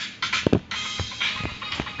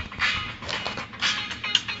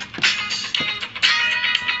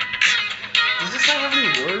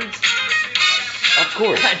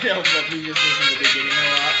course. I know, but we just listen to the beginning a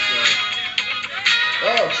lot, so.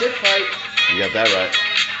 Oh, chick fight. You got that right.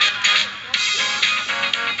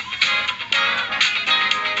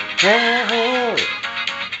 Oh.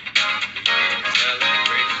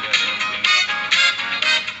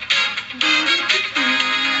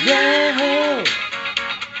 Yeah.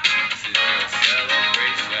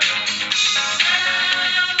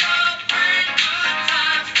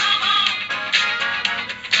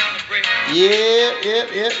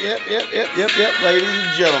 Yep, ladies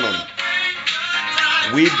and gentlemen.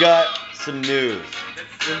 We've got some news.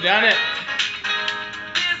 We've done it.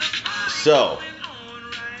 So,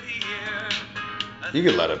 you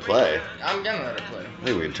can let it play. I'm gonna let it play. I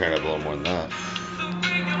think we can turn it up a little more than that.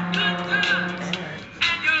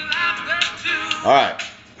 Alright.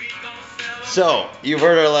 So, you've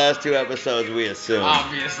heard our last two episodes, we assume.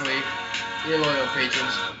 Obviously. Your loyal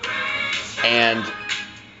patrons. And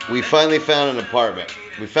we finally found an apartment.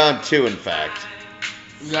 We found two, in fact.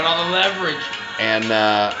 We got all the leverage. And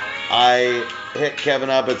I hit Kevin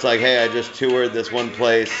up. It's like, hey, I just toured this one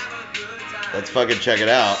place. Let's fucking check it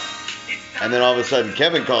out. And then all of a sudden,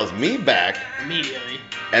 Kevin calls me back. Immediately.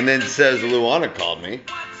 And then says Luana called me.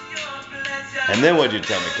 And then what'd you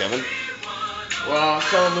tell me, Kevin? Well,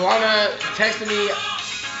 so Luana texted me,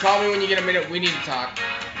 call me when you get a minute, we need to talk.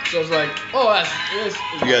 So I was like, oh, this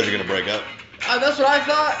You guys are going to break up? that's what I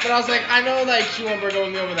thought, but I was like, I know like she won't break up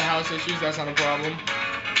with me over the house issues, that's not a problem.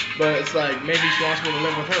 But it's like, maybe she wants me to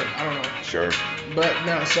live with her, I don't know. Sure. But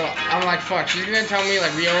no, so I'm like, fuck, she's gonna tell me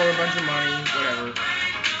like we owe her a bunch of money, whatever.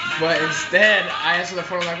 But instead, I answer the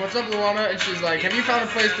phone, I'm like, what's up, Luana? And she's like, have you found a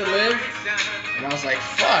place to live? And I was like,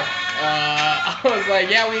 fuck. I was like,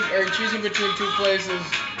 yeah, we are choosing between two places.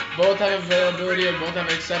 Both have availability and both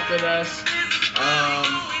have accepted us.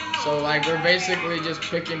 So like we're basically just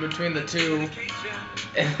picking between the two.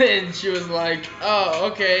 And then she was like,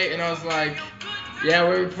 oh, okay. And I was like, yeah,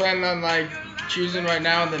 we were planning on like choosing right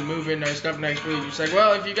now and then moving our stuff next week. She's like,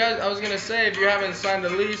 well, if you guys, I was gonna say if you haven't signed a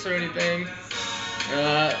lease or anything,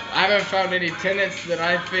 I haven't found any tenants that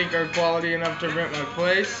I think are quality enough to rent my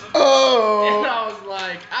place. Oh! And I was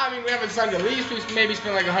like, I mean, we haven't signed a lease. We maybe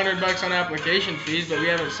spent like $100 on application fees, but we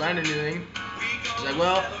haven't signed anything. She's like,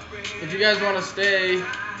 well, if you guys want to stay,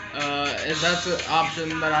 that's an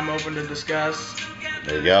option that I'm open to discuss.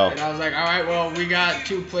 There you go. And I was like, all right, well, we got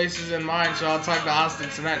two places in mind, so I'll talk to Austin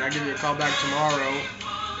tonight, and I'll give you a call back tomorrow.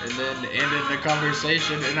 And then ended the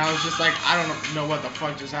conversation, and I was just like, I don't know what the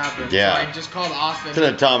fuck just happened. Yeah. So I just called Austin. It's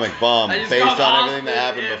an atomic bomb I just based called on Austin, everything that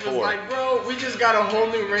happened and before. was like, bro, we just got a whole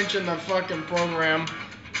new wrench in the fucking program.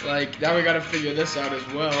 Like, now we gotta figure this out as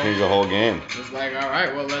well. Here's the whole game. It's like,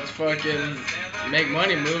 alright, well, let's fucking make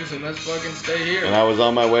money moves and let's fucking stay here. And I was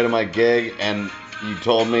on my way to my gig, and you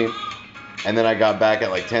told me, and then I got back at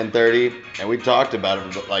like 10:30, and we talked about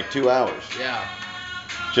it for like 2 hours. Yeah.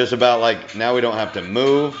 Just about like, now we don't have to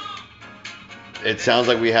move. It sounds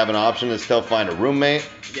like we have an option to still find a roommate.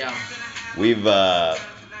 Yeah. We've,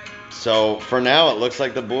 so for now, it looks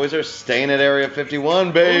like the boys are staying at Area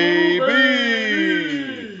 51, baby!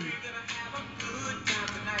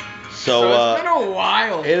 So it's been a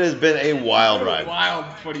while. It has been a wild ride. Wild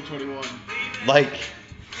 2021. Like,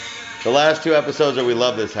 the last two episodes are we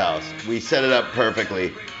love this house. We set it up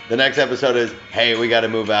perfectly. The next episode is, hey, we got to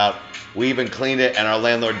move out. We even cleaned it, and our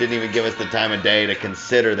landlord didn't even give us the time of day to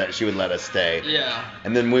consider that she would let us stay. Yeah.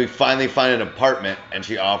 And then we finally find an apartment, and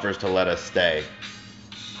she offers to let us stay.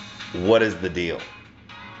 What is the deal?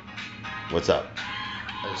 What's up?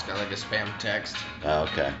 I just got like a spam text.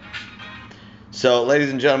 Okay. So, ladies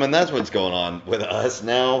and gentlemen, that's what's going on with us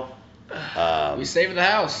now. We saved the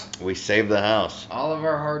house. We saved the house. All of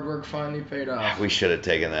our hard work finally paid off. We should have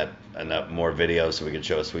taken that enough more videos so we could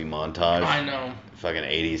show a sweet montage. I know. Fucking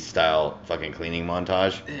 80s style fucking cleaning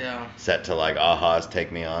montage. Yeah. Set to like Aha's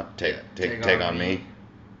Take Me On, Take on Me.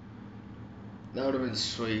 That would have been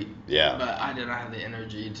sweet. Yeah. But I did not have the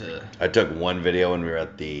energy to. I took one video when we were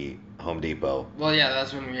at the Home Depot. Well, yeah,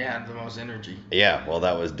 that's when we had the most energy. Yeah, well,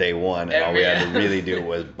 that was day one, and all we had to really do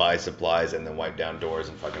was buy supplies and then wipe down doors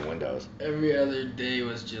and fucking windows. Every other day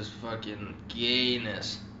was just fucking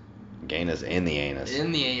gayness. Gayness in the anus.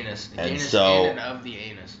 In the anus. The And gayness so- in and of the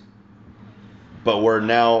anus. But we're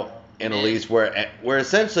now in a lease where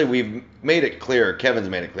essentially we've made it clear, Kevin's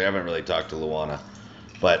made it clear, I haven't really talked to Luana,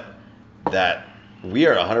 but that we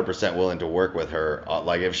are 100% willing to work with her.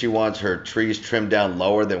 Like, if she wants her trees trimmed down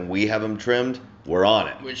lower than we have them trimmed, we're on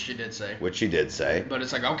it. Which she did say. Which she did say. But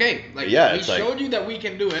it's like, okay, like, Yeah, we it's like- showed you that we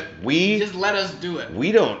can do it. We Just let us do it.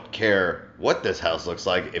 We don't care what this house looks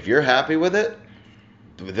like. If you're happy with it,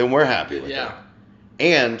 then we're happy with it. Yeah.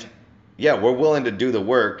 And, yeah, we're willing to do the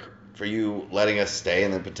work for you letting us stay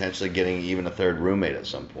and then potentially getting even a third roommate at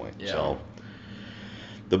some point. Yeah. So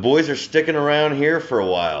the boys are sticking around here for a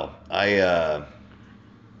while. I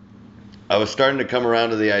was starting to come around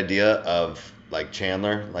to the idea of like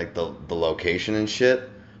Chandler, like the location and shit.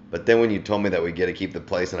 But then when you told me that we get to keep the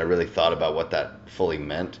place, and I really thought about what that fully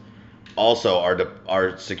meant. Also,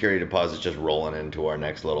 our security deposit's just rolling into our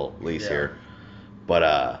next little lease here.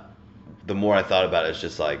 But the more I thought about it, it's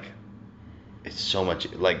just like, it's so much,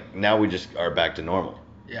 like, now we just are back to normal.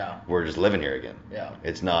 Yeah. We're just living here again. Yeah.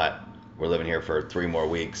 It's not, we're living here for 3 more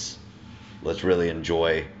weeks. Let's really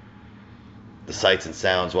enjoy the sights and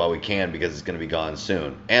sounds while we can, because it's going to be gone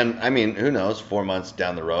soon. And, I mean, who knows, 4 months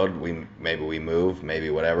down the road, maybe we move,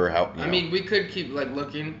 maybe whatever. I mean, we could keep, like,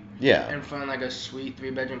 looking. Yeah. And find, like, a sweet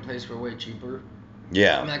 3-bedroom place for way cheaper.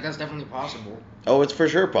 Yeah. I mean, like, that's definitely possible. Oh, it's for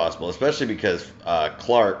sure possible, especially because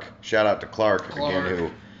Clark, shout out to Clark again,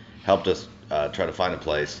 who helped us try to find a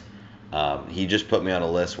place. He just put me on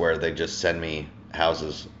a list where they just send me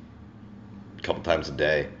houses a couple times a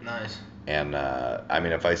day. Nice. And, I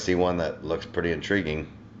mean, if I see one that looks pretty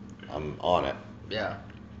intriguing, I'm on it. Yeah.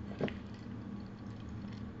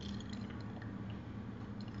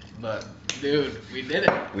 But, dude, we did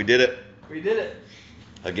it. We did it. We did it.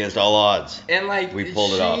 Against all odds. And, like, we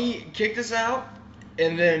pulled it off. She kicked us out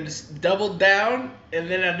and then just doubled down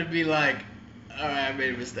and then had to be like, alright, I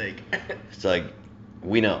made a mistake. It's like,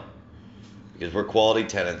 we know. Because we're quality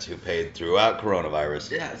tenants who paid throughout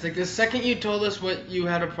coronavirus. Yeah, it's like the second you told us what you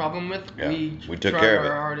had a problem with, we took tried care of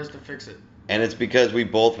it. our hardest to fix it. And it's because we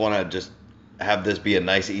both want to just have this be a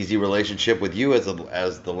nice, easy relationship with you as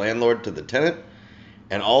the landlord to the tenant.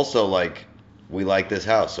 And also, like, we like this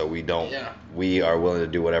house, so we don't. Yeah. We are willing to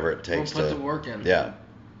do whatever it takes We'll put the work in. Yeah.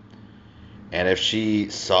 And if she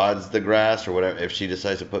sods the grass or whatever, if she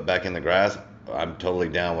decides to put back in the grass, I'm totally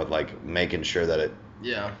down with, like, making sure that it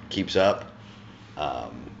keeps up.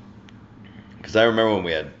 Because I remember when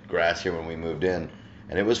we had grass here when we moved in,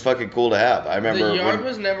 and it was fucking cool to have. I remember the yard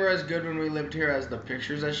was never as good when we lived here as the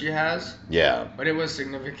pictures that she has. Yeah. But it was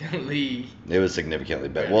significantly. It was significantly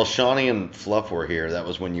better. Well, Shawnee and Fluff were here. That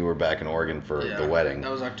was when you were back in Oregon for the wedding.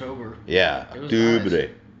 That was October. Yeah. It was nice.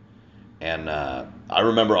 And I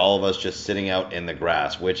remember all of us just sitting out in the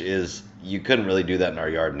grass, which is, you couldn't really do that in our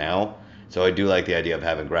yard now. So I do like the idea of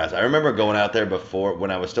having grass. I remember going out there before,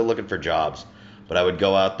 when I was still looking for jobs, but I would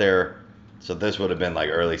go out there, so this would have been like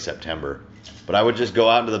early September, but I would just go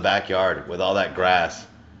out into the backyard with all that grass,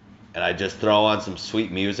 and I'd just throw on some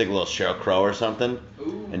sweet music, a little Sheryl Crow or something,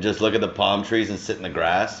 and just look at the palm trees and sit in the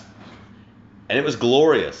grass. And it was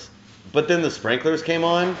glorious. But then the sprinklers came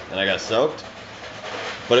on, and I got soaked.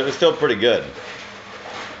 But it was still pretty good.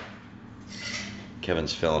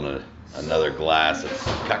 Kevin's filling another glass of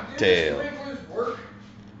cocktail.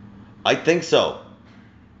 I think so.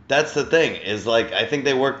 That's the thing, is like, I think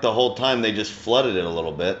they worked the whole time. They just flooded it a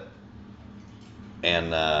little bit.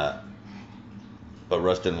 And, but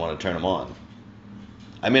Russ didn't want to turn them on.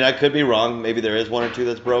 I mean, I could be wrong. Maybe there is 1 or 2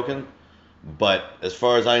 that's broken. But as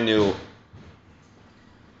far as I knew,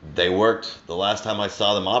 they worked the last time I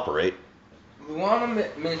saw them operate.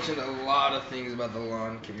 Luana mentioned a lot of things about the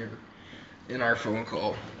lawn care in our phone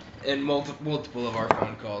call, in multiple of our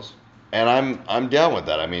phone calls. And I'm down with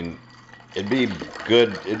that. I mean, it'd be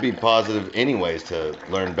good, it'd be positive anyways to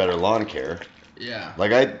learn better lawn care. Yeah.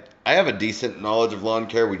 Like I have a decent knowledge of lawn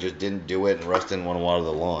care. We just didn't do it, and Russ didn't want to water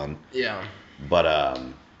the lawn. Yeah. But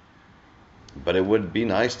it would be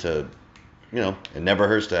nice to, it never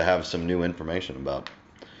hurts to have some new information about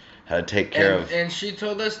how to take care of. And she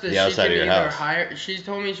told us that the outside she of can your either house. hire. She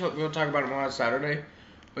told me we'll talk about it more on Saturday,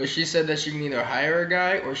 but she said that she can either hire a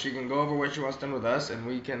guy or she can go over what she wants done with us, and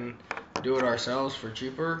we can do it ourselves for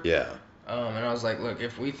cheaper. Yeah. And I was like, look,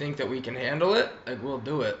 if we think that we can handle it, like, we'll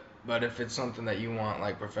do it. But if it's something that you want,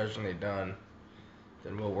 like, professionally done,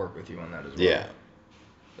 then we'll work with you on that as well. Yeah.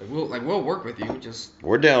 We'll work with you. Just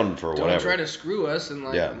we're down for whatever. Don't try to screw us and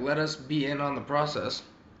let us be in on the process.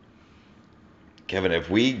 Kevin, if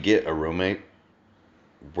we get a roommate,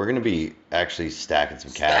 we're gonna be actually stacking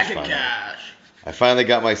some cash. Stacking cash. I finally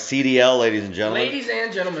got my CDL, ladies and gentlemen. Ladies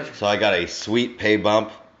and gentlemen. So I got a sweet pay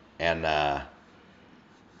bump, and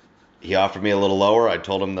he offered me a little lower. I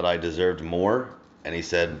told him that I deserved more, and he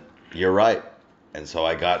said, "You're right." And so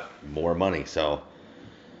I got more money. So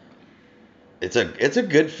it's a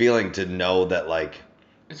good feeling to know that, like,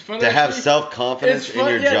 it's fun to have self-confidence in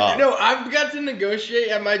your job. No, I've got to negotiate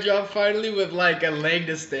at my job finally with, like, a leg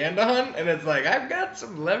to stand on, and it's like, I've got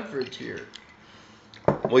some leverage here.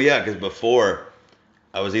 Well, yeah, because before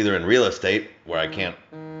I was either in real estate where I can't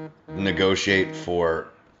negotiate for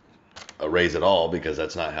a raise at all because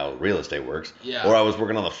that's not how real estate works. Yeah. Or I was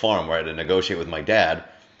working on the farm where I had to negotiate with my dad,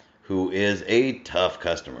 who is a tough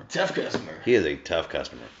customer. Tough customer. He is a tough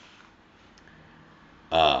customer.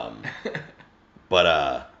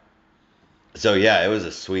 But so yeah, it was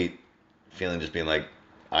a sweet feeling just being like,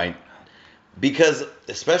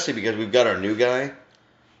 especially because we've got our new guy,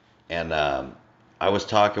 and I was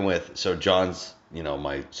talking with, so John's,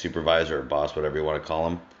 my supervisor or boss, whatever you want to call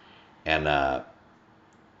him, and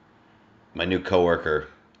my new coworker,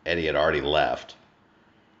 Eddie, had already left,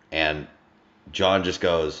 and John just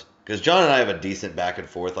goes, because John and I have a decent back and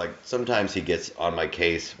forth, like sometimes he gets on my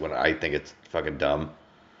case when I think it's fucking dumb,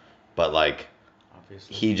 but like,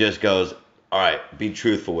 obviously, he just goes, all right, be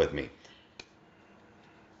truthful with me.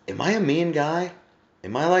 Am I a mean guy?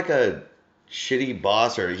 Am I like a shitty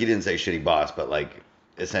boss? Or he didn't say shitty boss, but like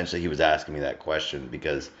essentially he was asking me that question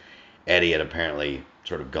because Eddie had apparently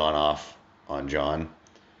sort of gone off on John.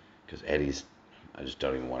 Because I just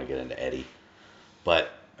don't even want to get into Eddie.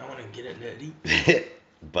 But I want to get into Eddie.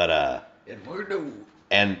 But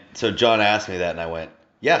and so John asked me that and I went,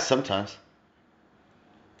 yeah, sometimes.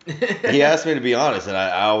 He asked me to be honest, and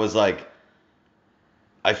I was like,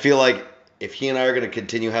 I feel like if he and I are going to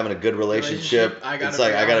continue having a good relationship, it's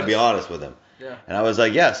like I got to be honest with him. Yeah. And I was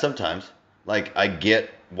like, yeah, sometimes. Like, I get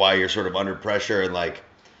why you're sort of under pressure, and like,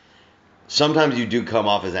 sometimes you do come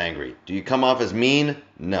off as angry. Do you come off as mean?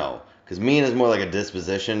 No. Because mean is more like a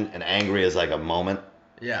disposition, and angry is like a moment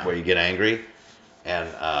where you get angry. And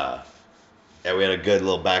yeah, we had a good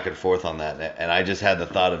little back and forth on that. And I just had the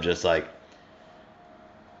thought of just like,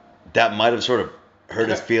 that might have sort of hurt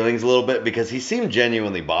his feelings a little bit because he seemed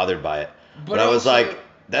genuinely bothered by it. But I was like,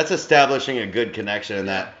 that's establishing a good connection in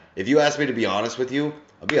that if you ask me to be honest with you,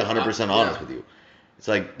 I'll be 100% honest with you. It's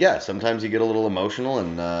like, yeah, sometimes you get a little emotional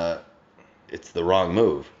and it's the wrong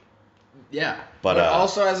move. Yeah. But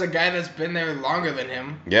also as a guy that's been there longer than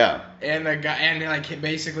him. Yeah. And a guy, and like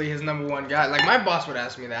basically his number one guy. Like my boss would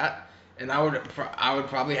ask me that, and I would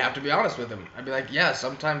probably have to be honest with him. I'd be like, yeah,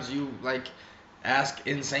 sometimes you like ask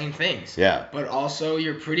insane things. Yeah. But also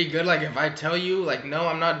you're pretty good. Like if I tell you like no,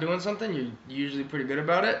 I'm not doing something, you're usually pretty good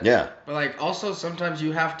about it. Yeah. But like also sometimes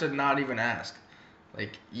you have to not even ask.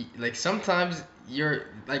 Like sometimes you're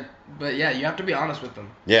like, but yeah, you have to be honest with them.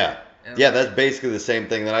 Yeah. And yeah, that's basically the same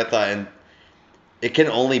thing that I thought, and it can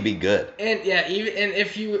only be good. And yeah, even and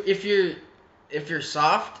if you're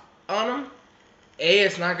soft on them,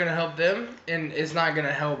 it's not gonna help them, and it's not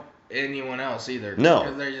gonna help anyone else either.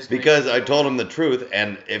 No, because I told him the truth,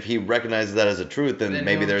 and if he recognizes that as a truth, then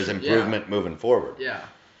maybe there's improvement moving forward. Yeah.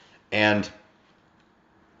 And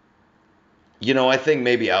I think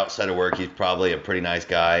maybe outside of work, he's probably a pretty nice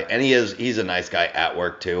guy, and he's a nice guy at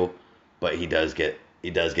work too, but he does get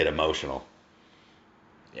emotional.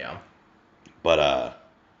 Yeah. But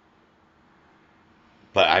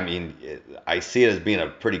I mean, I see it as being a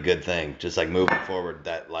pretty good thing, just like moving forward,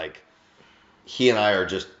 that like he and I are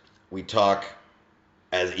just, we talk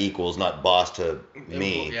as equals, not boss to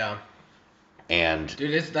me. Yeah. And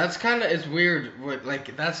dude, it's weird.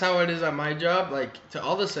 Like that's how it is at my job. Like to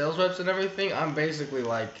all the sales reps and everything, I'm basically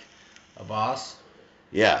like a boss.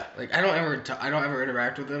 Yeah. Like I don't ever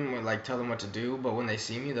interact with them or like tell them what to do. But when they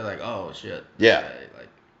see me, they're like, oh shit. Yeah. Okay. Like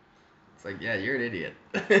it's like, yeah, you're an idiot.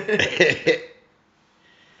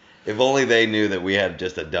 If only they knew that we had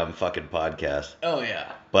just a dumb fucking podcast. Oh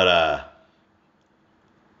yeah. But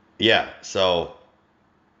yeah. So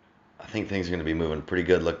I think things are gonna be moving pretty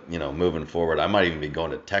good. Look, moving forward. I might even be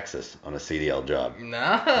going to Texas on a CDL job.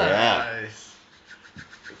 Nice. Yeah.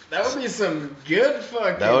 That would be some good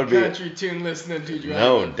fucking country tune listening to driving.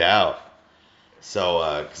 No doubt.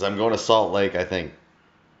 So, because I'm going to Salt Lake, I think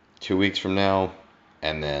 2 weeks from now,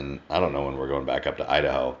 and then I don't know when we're going back up to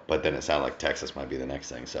Idaho, but then it sounded like Texas might be the next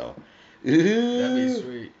thing. So that'd be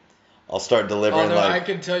sweet. I'll start delivering. Although I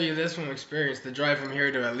can tell you this from experience, the drive from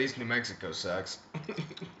here to at least New Mexico sucks.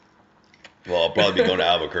 Well, I'll probably be going to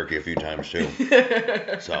Albuquerque a few times too.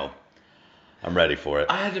 So I'm ready for it.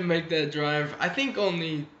 I had to make that drive. I think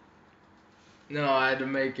I had to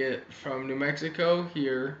make it from New Mexico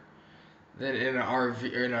here, then in an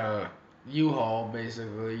RV or in a U-Haul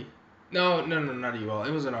basically. No, not a U-Haul.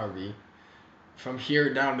 It was an RV. From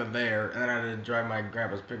here down to there, and then I had to drive my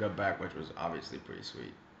grandpa's pickup back, which was obviously pretty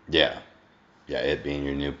sweet. Yeah. Yeah, it being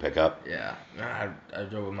your new pickup. Yeah. I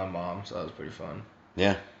drove with my mom, so that was pretty fun.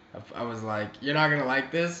 Yeah. I was like, you're not going to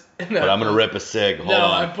like this? But I'm going to rip a cig. Hold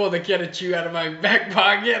on. I pulled a can of chew out of my back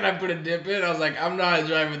pocket, and I put a dip in. I was like, I'm not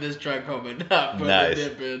driving this truck home and not putting a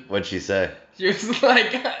dip in. What'd she say? She was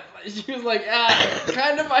like,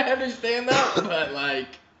 kind of, I understand that, but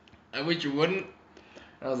like, I wish you wouldn't.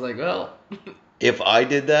 I was like, well, If I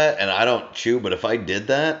did that, and I don't chew, but if I did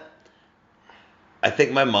that, I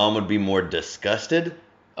think my mom would be more disgusted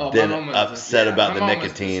than my mom was upset about my the mom was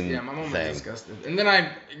nicotine my mom thing. was disgusted. And then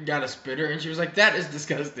I got a spitter, and she was like, "That is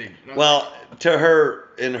disgusting." And I was Well, to her,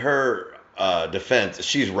 in her defense,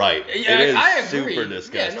 she's right. like, yeah, It is I agree. super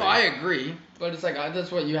disgusting. Yeah, no, I agree. But it's like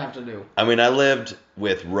that's what you have to do. I mean, I lived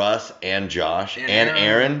with Russ and Josh And and Aaron.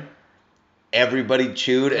 Aaron. Everybody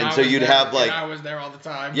chewed, and I so was you'd there, have and like, I was there all the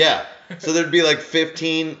time. yeah. So there'd be like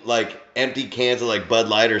 15 like empty cans of like Bud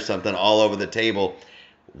Light or something all over the table.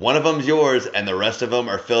 One of them's yours, and the rest of them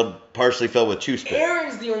are partially filled with chew spit.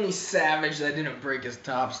 Aaron's the only savage that didn't break his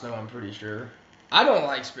tops, though. I'm pretty sure. I don't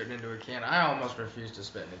like spitting into a can. I almost refuse to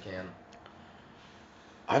spit in a can.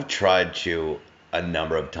 I've tried chew a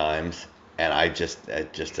number of times, and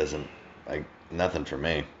it just doesn't like nothing for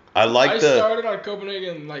me. I I started on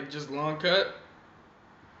Copenhagen like just long cut,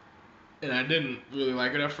 and I didn't really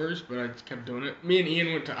like it at first, but I just kept doing it. Me and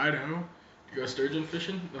Ian went to Idaho to go sturgeon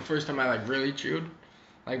fishing. The first time I like really chewed,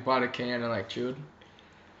 like bought a can and like chewed,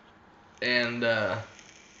 and I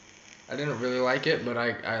didn't really like it, but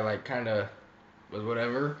I like kind of was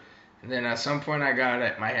whatever. And then at some point I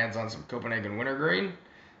got my hands on some Copenhagen wintergreen,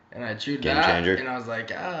 and I chewed Game that, changer. and I was like,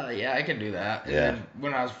 yeah, I can do that. And Yeah. then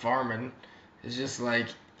when I was farming, it's just like.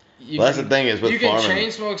 Well, that's the thing is with you can farming.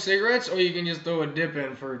 chain smoke cigarettes, or you can just throw a dip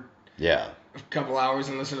in for Yeah, a couple hours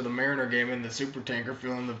and listen to the Mariner game in the super tanker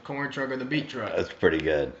filling the corn truck or the beet truck. that's pretty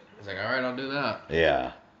good. It's like, all right, I'll do that.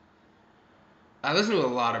 Yeah, I listen to a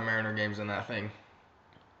lot of Mariner games in that thing.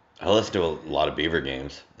 I listen to a lot of Beaver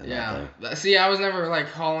games. In that Yeah. thing. See, I was never like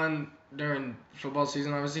hauling during football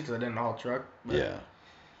season, obviously, because I didn't haul truck. But Yeah.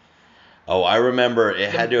 Oh, I remember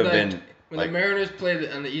it had to have been when like the Mariners played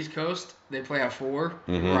on the East Coast. They play at 4.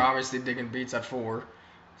 Mhm. We're obviously digging beats at 4.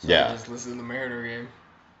 So Yeah. I just listen to the Mariner game.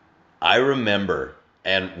 I remember,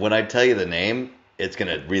 and when I tell you the name, it's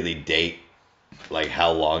gonna really date like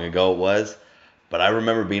how long ago it was. But I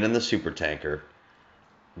remember being in the super tanker,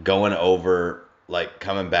 going over, like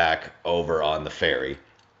coming back over on the ferry,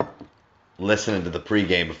 listening to the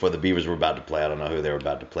pregame before the Beavers were about to play. I don't know who they were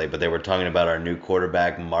about to play, but they were talking about our new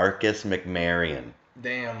quarterback, Marcus McMarion.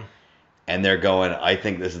 Damn. And they're going, I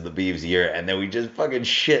think this is the Beavs' year. And then we just fucking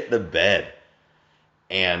shit the bed.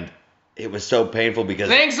 And it was so painful because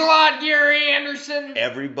Thanks a lot, Gary Anderson.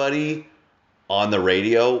 everybody on the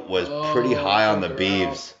radio was pretty high on the fuck her out.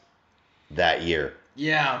 Beavs that year.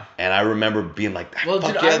 Yeah. And I remember being like, Well,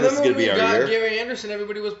 fuck dude, yeah, I this is remember going to when be we our got year. Gary Anderson,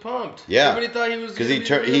 everybody was pumped. Yeah. Everybody thought he was Because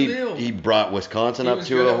gonna be the real deal. he brought Wisconsin He up was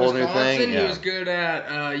to good a at whole new Wisconsin. thing. He Yeah. was good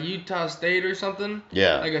at Utah State or something.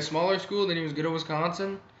 Yeah. Like a smaller school. Then he was good at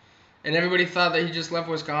Wisconsin. And everybody thought that he just left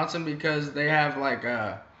Wisconsin because they have like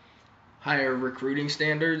higher recruiting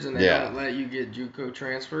standards and they Yeah. don't let you get JUCO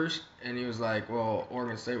transfers. And he was like, well,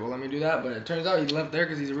 Oregon State will let me do that. But it turns out he left there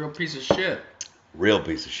because he's a real piece of shit. Real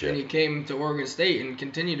piece of And he shit. came to Oregon State and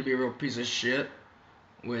continued to be a real piece of shit.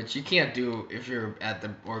 Which you can't do if you're at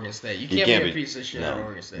the Oregon State. You can't be a piece of shit at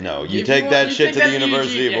Oregon State. No, you If take want- that you shit take to that the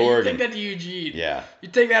University Eugene. of Yeah, Oregon. You take that to Eugene. Yeah. You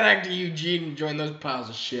take that act to Eugene and join those piles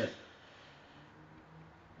of shit.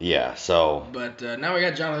 Yeah, so But now we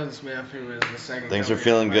got Jonathan Smith, who is the second. things are coming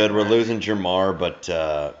feeling of good. Mike We're Riley. losing Jamar, but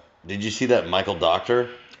did you see that Michael Doctor,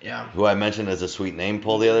 Yeah. who I mentioned as a sweet name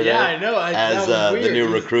pull the other day? Yeah, I know. As that was the weird. new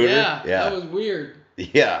recruiter? Yeah, Yeah. that was weird.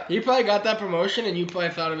 Yeah. He probably got that promotion, and you probably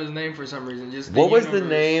thought of his name for some reason. Just What was the universe.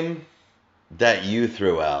 name that you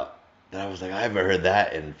threw out? That I was like, I haven't heard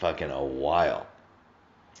that in fucking a while.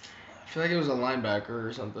 I feel like it was a linebacker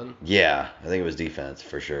or something. Yeah, I think it was defense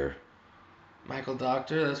for sure. Michael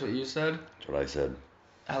Doctor, that's what you said. That's what I said.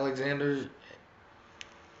 Alexander.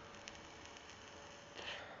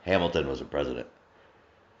 Hamilton was a president.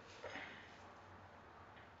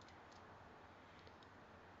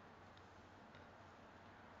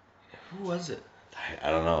 Who was it? I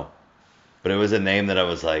don't know. But it was a name that I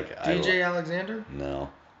was like, DJ Alexander? No.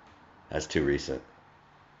 That's too recent.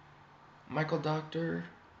 Michael Doctor.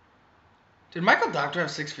 Did Michael Doctor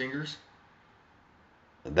have 6 fingers?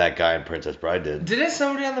 That guy in Princess Bride did. Didn't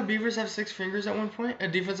somebody on the Beavers have 6 fingers at one point? A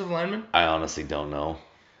defensive lineman? I honestly don't know.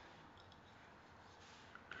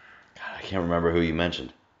 God, I can't remember who you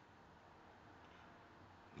mentioned.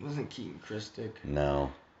 It wasn't Keaton Christic.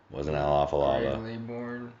 No. Wasn't Al Afalava. Ryan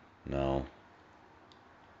Laybourne. No.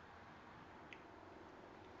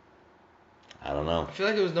 I don't know. I feel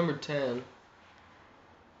like it was number 10.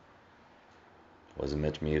 Wasn't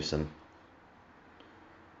Mitch Mewson.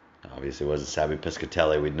 Obviously, it wasn't Sabby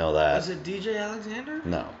Piscatelli. We'd know that. Was it DJ Alexander?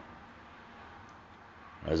 No.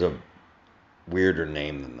 There's a weirder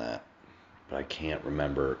name than that, but I can't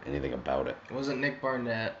remember anything about it. It wasn't Nick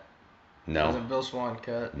Barnett. It No. wasn't Bill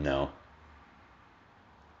Swancut. No.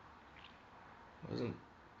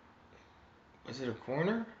 Was it a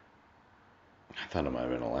corner? I thought it might have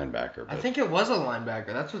been a linebacker. But I think it was a linebacker.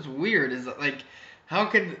 That's what's weird. Is that, like, how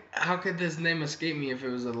could this name escape me if it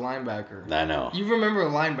was a linebacker? I know. You remember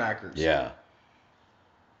linebackers? Yeah.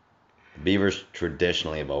 The Beavers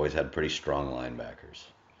traditionally have always had pretty strong linebackers.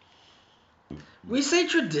 We say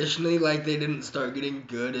traditionally like they didn't start getting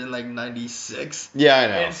good in like '96. Yeah, I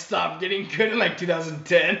know. And stopped getting good in like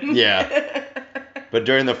 2010. Yeah. But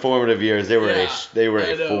during the formative years, they were Yeah,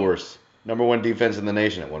 a I know. force. Number 1 defense in the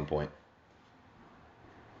nation at one point.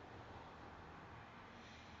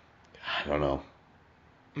 I don't know.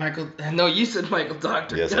 No, you said Michael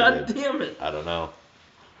Doctor. Yes, I God did. damn it. I don't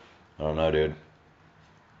know, dude.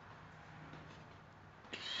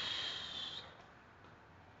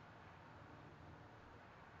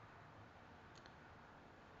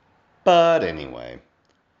 But anyway,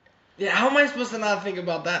 Yeah, how am I supposed to not think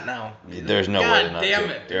about that now? there's no God way not damn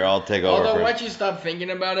to. it. Here, I'll take over. Although for- once you stop thinking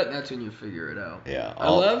about it, that's when you figure it out. Yeah, I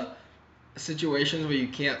love situations where you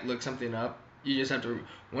can't look something up. You just have to.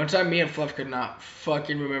 One time, me and Fluff could not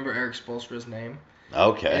fucking remember Eric Spoelstra's name.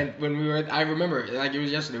 Okay. And when we were, I remember, like it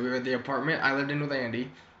was yesterday, we were at the apartment I lived in with Andy.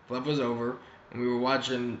 Fluff was over, and we were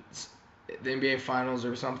watching the NBA Finals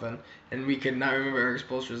or something, and we could not remember Eric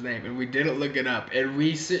Spoelstra's name, and we didn't look it up. And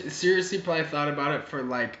we seriously probably thought about it for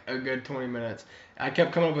like a good 20 minutes. I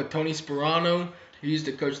kept coming up with Tony Sperano, who used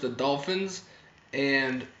to coach the Dolphins,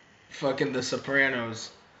 and fucking The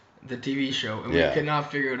Sopranos, the TV show, and Yeah. we could not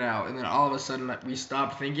figure it out. And then all of a sudden, like, we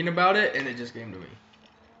stopped thinking about it, and it just came to me.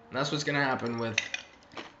 And that's what's gonna happen with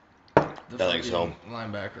the I think so. fucking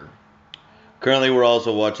linebacker. Currently, we're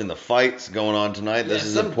also watching the fights going on tonight. This Yeah,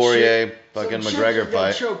 is a some Poirier chick- fucking some McGregor chick got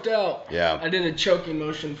fight. choked out. Yeah. I did a choking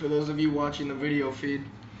motion for those of you watching the video feed.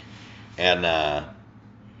 And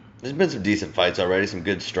there's been some decent fights already. Some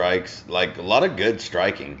good strikes. Like a lot of good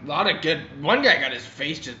striking. A lot of good. One guy got his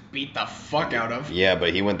face just beat the fuck out of. Yeah,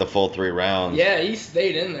 but he went the full 3 rounds. Yeah, he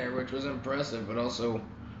stayed in there, which was impressive, but also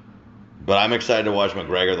But I'm excited to watch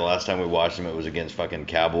McGregor. The last time we watched him, it was against fucking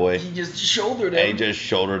Cowboy. he just shouldered And he him. just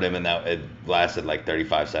shouldered him, and that it lasted like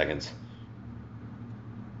 35 seconds.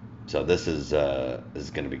 So this is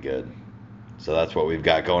going to be good. So that's what we've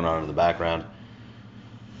got going on in the background.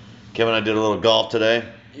 Kevin and I did a little golf today.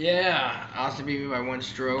 Yeah, Austin beat me by 1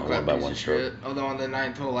 stroke. I won that by piece 1 of stroke. shit. Although on the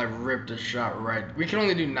 9th hole, I ripped a shot right. We can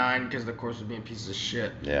only do 9 because the course was being pieces of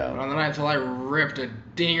shit. Yeah. But on the 9th hole, I ripped a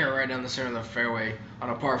dinger right down the center of the fairway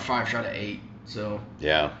on a par 5 shot at 8. So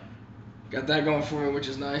Yeah. got that going for me, which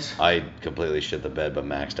is nice. I completely shit the bed, but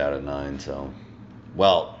maxed out at 9. So,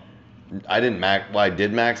 well, I didn't max. Well, I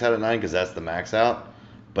did max out at 9 because that's the max out.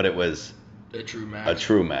 But it was A true max. a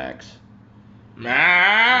true max.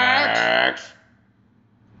 Max.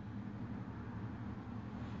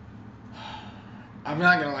 I'm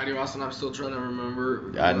not gonna lie to you, Austin. I'm still trying to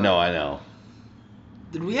remember. I know.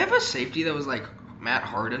 Did we have a safety that was like Matt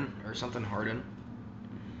Harden or something Harden?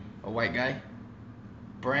 A white guy?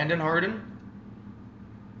 Brandon Harden?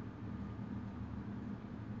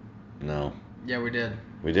 No. Yeah, we did.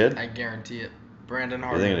 We did? I guarantee it. Brandon You're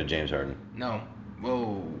Harden. thinking of James Harden. No.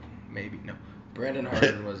 Whoa. Maybe. No. Brandon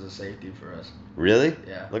Harden was a safety for us. Really?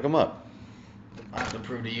 Yeah. Look him up. I have to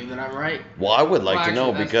prove to you that I'm right. Well, I would like Well, to know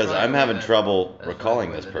actually, that's because probably I'm the way having that- trouble that's recalling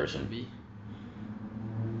probably this the way that it person. should be.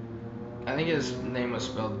 I think his name was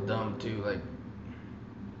spelled dumb too, like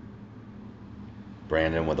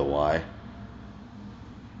Brandon with a Y.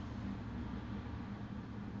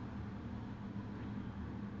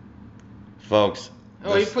 Folks.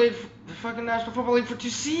 oh, he this- played for the fucking National Football League for 2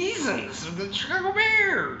 seasons with the Chicago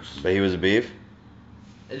Bears. But he was a beef?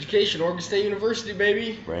 Education, Oregon State University,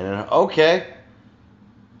 baby. Brandon. Okay.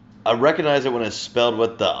 I recognize it when it's spelled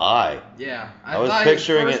with the I. Yeah, I was thought his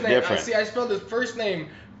picturing first it name, different. I spelled his first name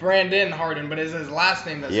Brandon Harden, but it's his last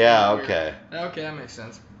name that's Yeah, spelled weird. okay. Okay, that makes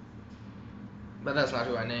sense. But that's not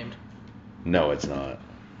who I named. No, it's not.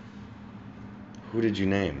 Who did you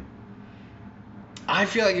name? I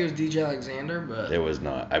feel like it was DJ Alexander, but It was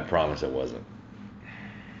not. I promise it wasn't.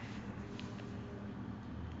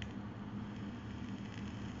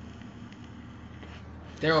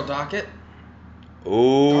 Daryl Dockett.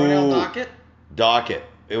 Ooh. Darnell Dockett. Dockett.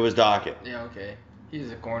 It was Dockett. Yeah, okay.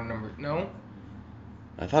 He's a corner number. No,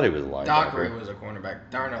 I thought he was a linebacker. Dockery was a cornerback.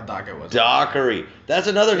 Darnell Dockett was. Dockery. That's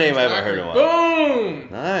another name I haven't heard in a while. Boom!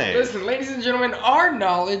 Nice. Listen, ladies and gentlemen, our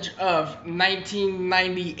knowledge of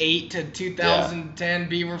 1998 to 2010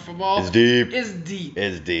 Beaver football It's deep. is deep.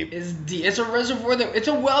 It's deep. Is deep. It's a reservoir it's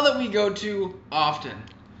a well that we go to often.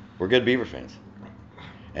 We're good Beaver fans.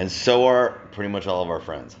 And so are pretty much all of our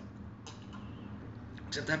friends.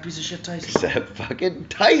 Except that piece of shit Tyson. Except fucking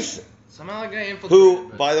Tyson. Somehow I got infiltrated. Who,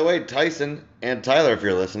 but by the way, Tyson and Tyler, if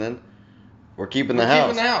you're listening, we're keeping the we're house.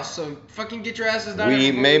 keeping the house, so fucking get your asses down We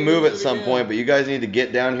here before may move lose at it some again. point, but you guys need to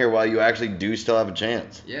get down here while you actually do still have a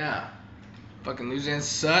chance. Yeah. Fucking losing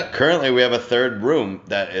Sut. Currently, we have a third room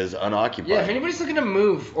that is unoccupied. Yeah, if anybody's looking to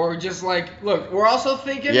move or just like, look, we're also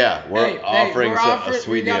thinking. Yeah, we're offering a sweet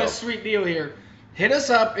we got deal. a sweet deal here. Hit us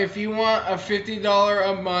up if you want a $50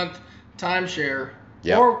 a month timeshare.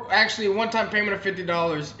 Yep. Or actually a one-time payment of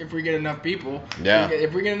 $50 if we get enough people. Yeah.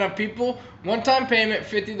 If we get enough people, one-time payment,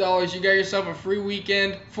 $50. You got yourself a free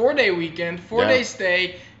weekend, 4-day weekend, 4-day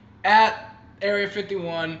stay at Area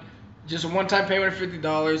 51. Just a one-time payment of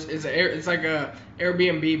 $50. It's like a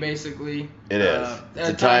Airbnb basically. It is. It's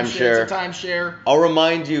a timeshare. timeshare. It's a timeshare. I'll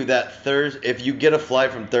remind you that if you get a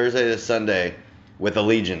flight from Thursday to Sunday with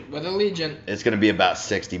Allegiant, it's going to be about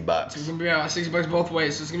 $60. So it's gonna be about $60 both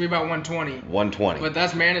ways. So it's gonna be about $120. $120. But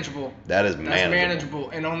that's manageable. That is That's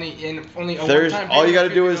manageable. and only a Thursday, one-time all you got to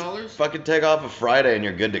payment do of is $50. fucking take off a Friday and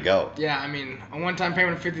you're good to go. Yeah, I mean a one-time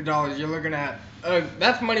payment of $50. You're looking at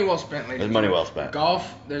that's money well spent, ladies. That's money well spent.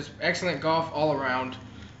 Golf. There's excellent golf all around.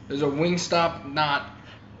 There's a wing stop not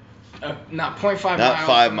 0.5 miles. Not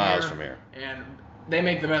 5 miles from here. And they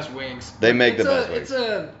make the best wings. They make the best wings. It's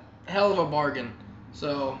a hell of a bargain.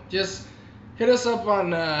 So just hit us up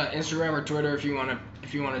on Instagram or Twitter if you want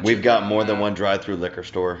to. We've got more than one drive-through liquor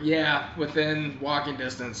store. Yeah, within walking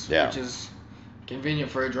distance, Yeah. which is convenient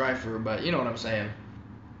for a drive-through, but you know what I'm saying.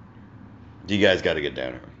 You guys got to get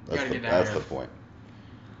down here. That's here. the point.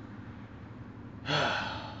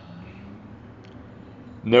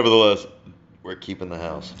 Nevertheless, we're keeping the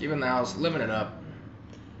house. Keeping the house, living it up.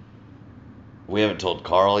 We haven't told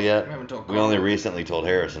Carl yet. We haven't told We Carl. only recently told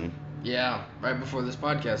Harrison. Yeah, right before this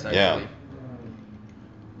podcast, actually. Yeah.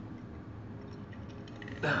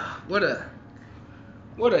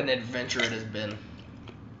 What an adventure it has been.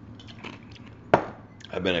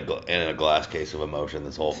 I've been in a glass case of emotion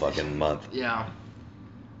this whole fucking month. Yeah.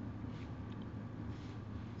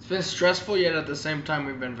 It's been stressful, yet at the same time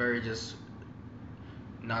we've been very just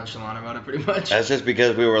nonchalant about it, pretty much. That's just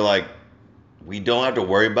because we were like, we don't have to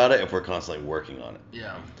worry about it if we're constantly working on it.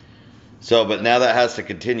 Yeah. So, but now that has to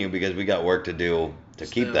continue because we got work to do to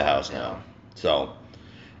keep the Still, house yeah. now. So,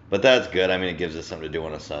 but that's good. I mean, it gives us something to do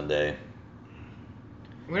on a Sunday.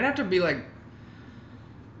 We're gonna have to be like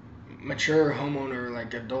mature homeowner,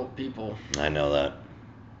 like adult people. I know that.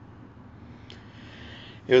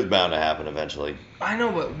 It was bound to happen eventually. I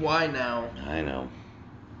know, but why now? I know.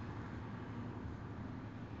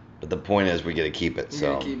 But the point is, we get to keep it. We're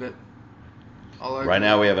So gonna keep it. right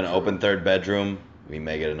now we have an open third bedroom. We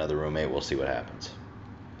may get another roommate. We'll see what happens.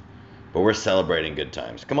 But we're celebrating good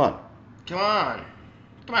times. Come on. Come on.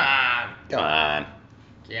 Come on. Come on.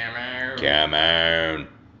 Come on. Come on.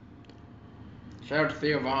 Shout out to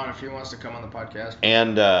Theo Vaughn if he wants to come on the podcast.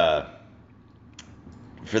 And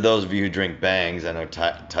for those of you who drink Bangs, I know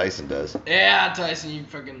Tyson does. Yeah, Tyson, you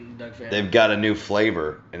fucking Doug fan. They've got a new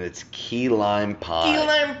flavor, and it's key lime pie. Key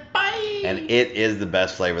lime pie. And it is the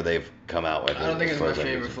best flavor they've come out with. I don't think as it's far my as I'm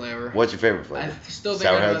favorite concerned. flavor. What's your favorite flavor? I still think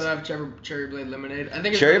Sour I'd Heads? rather have Cherry Blade Lemonade. I think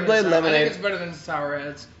it's Cherry better than Blade Lemonade- I think it's better than Sour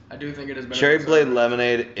Heads. I do think it is better. Cherry than Blade Sour Heads.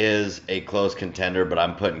 Lemonade is a close contender, but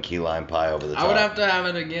I'm putting key lime pie over the top. I would have to have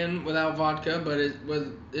it again without vodka, but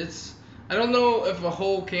it's. I don't know if a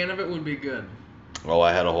whole can of it would be good. Oh,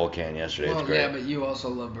 I had a whole can yesterday. Well, it's great. yeah, but you also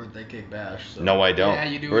love birthday cake bash. So. No, I don't. Yeah,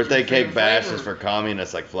 you do. Birthday What's your cake favorite bash flavor? is for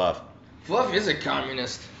communists like Fluff. Fluff is a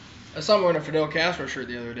communist. I saw him wearing a Fidel Castro shirt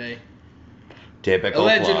the other day. Typical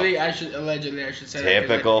Allegedly, Fluff. I should say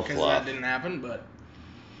Typical that because Fluff. that didn't happen, but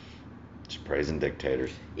Just praising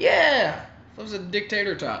dictators. yeah, Fluff's a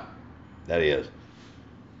dictator top. That he is.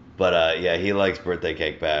 But yeah, he likes birthday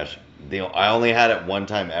cake bash. I only had it one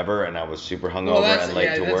time ever, and I was super hungover and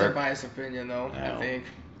late to that's work. a biased opinion though. I know. I think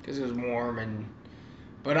because it was warm and.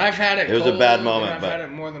 But I've had it. It was a cold, bad moment, and I've but- had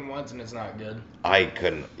it more than once, and it's not good. I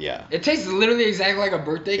couldn't. Yeah, It tastes literally exactly like a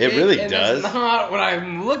birthday It cake. really and does. That's not what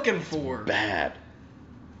I'm looking for. bad.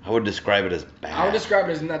 I would describe it as bad. I would describe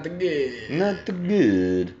it as not the good. Not the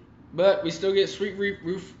good. But we still get sweet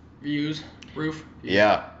roof views.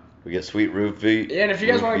 Yeah, we get sweet roofie. Yeah, and if you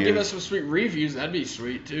guys want to give reviews. us some sweet reviews, that'd be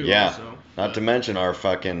sweet too. Yeah. Also. Not to mention our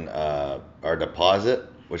fucking our deposit,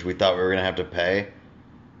 which we thought we were gonna have to pay,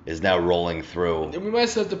 is now rolling through. We might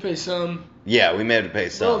still have to pay some. Yeah, we may have to pay Well,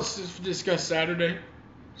 some, let's just discuss Saturday.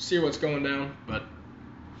 See what's going down, but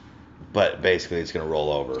but basically it's gonna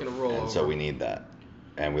roll over. It's gonna roll and so over. we need that,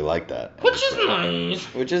 and we like that. which is nice.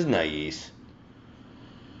 Which is nice.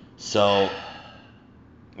 So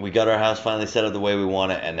we got our house finally set up the way we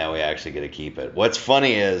want it, and now we actually get to keep it. What's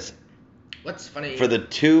funny is What's funny? for the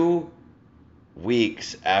 2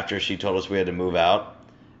 weeks after she told us we had to move out.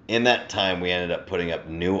 In that time, we ended up putting up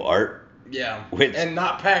new art. Yeah. Which, and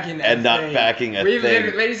not packing that and not thing. packing a we,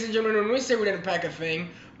 thing. Ladies and gentlemen, when we say we didn't pack a thing,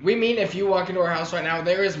 we mean if you walk into our house right now,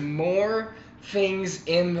 there is more things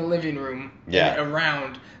in the living room and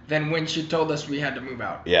around than when she told us we had to move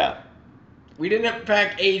out. Yeah. We didn't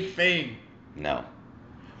pack a thing. No.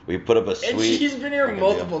 We put up a sweet... And she's been here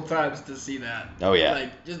multiple times to see that. Oh, yeah.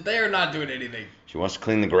 Like, just they are not doing anything. She wants to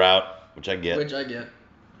clean the grout, which I get.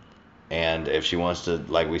 And if she wants to,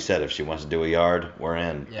 like we said, if she wants to do a yard, we're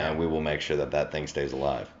in. Yeah. And we will make sure that that thing stays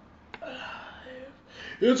alive.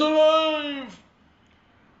 It's alive!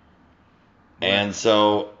 And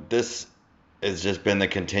so this has just been the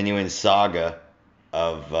continuing saga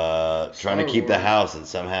of trying to keep the house, and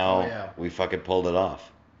somehow we fucking pulled it off.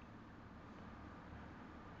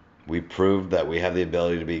 We proved that we have the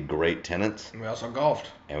ability to be great tenants. And we also golfed.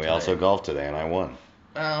 And we also golfed today, and I won.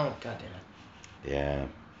 Oh, god damn it. Yeah.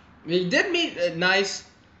 We did meet a nice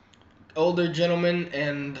older gentleman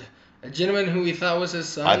and a gentleman who we thought was his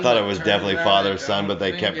son. I thought it was definitely father-son, but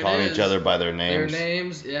they kept calling each other by their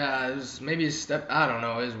names. Yeah, it was maybe his I don't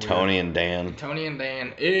know. It was weird. Tony and Dan.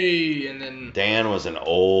 Hey, and then... Dan was an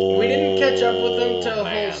old... We didn't catch up with him till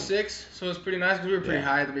hole 6, so it was pretty nice because we were pretty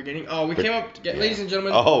high at the beginning. Oh, we came up... Ladies and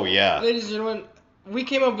gentlemen... Oh, yeah. Ladies and gentlemen, we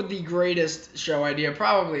came up with the greatest show idea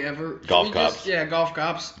probably ever. Golf Cops. Golf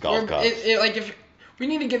Cops. Golf Cops. If we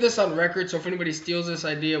need to get this on record, so if anybody steals this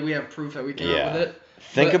idea, we have proof that we came up with it.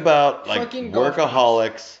 Think about like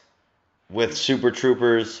workaholics with Super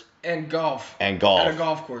Troopers and golf. At a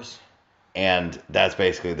golf course. And that's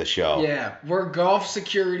basically the show. Yeah, we're golf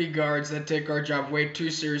security guards that take our job way too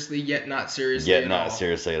seriously, yet not seriously at all.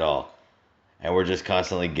 Seriously at all. And we're just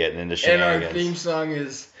constantly getting into shenanigans. And our theme song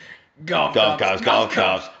is Golf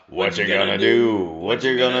Cops. What you gonna do? What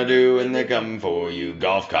you gonna do when they come for you?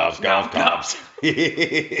 Golf Cops.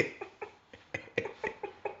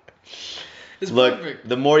 Look, perfect.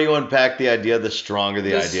 The more you unpack the idea, the stronger the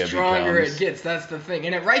idea becomes. The stronger it gets, that's the thing.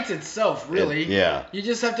 And it writes itself, really. Yeah. You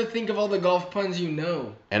just have to think of all the golf puns you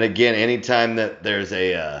know. And again, anytime that there's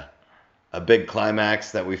a big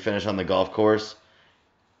climax that we finish on the golf course,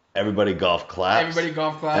 everybody golf claps.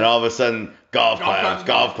 And all of a sudden, golf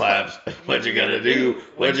claps. What you gonna do?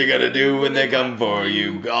 What you gonna do when they come for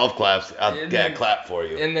you? Golf claps. Clap for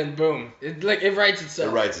you. And then boom. It writes itself.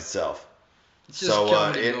 It writes itself.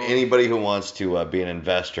 So anybody who wants to be an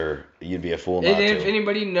investor, you'd be a fool not to. If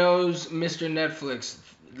anybody knows Mr. Netflix,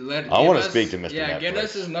 I want to speak to Mr. Netflix. Yeah, get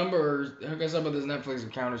us his number or hook us up with his Netflix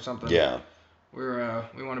account or something. Yeah. We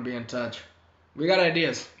want to be in touch. We got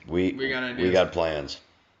ideas. We got plans.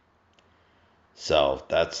 So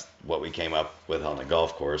that's what we came up with on the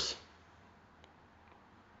golf course.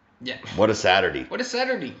 Yeah. What a Saturday.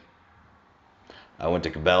 I went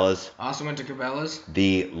to Cabela's. Also went to Cabela's.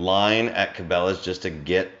 The line at Cabela's just to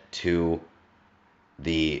get to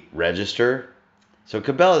the register. So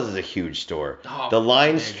Cabela's is a huge store. Oh, the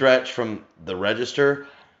line stretched from the register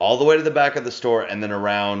all the way to the back of the store and then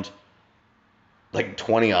around like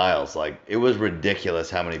 20 aisles. Like, it was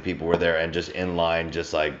ridiculous how many people were there and just in line,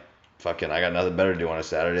 just like, fucking, I got nothing better to do on a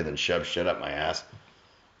Saturday than shove shit up my ass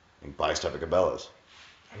and buy stuff at Cabela's.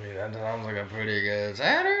 I mean, that sounds like a pretty good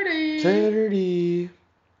Saturday.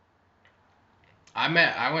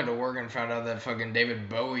 I went to work and found out that fucking David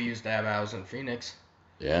Bowie used to have a house in Phoenix.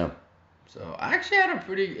 Yeah. So I actually had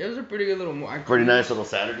it was a pretty good little. Pretty nice little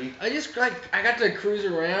Saturday. I just I got to cruise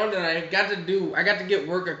around and I got to get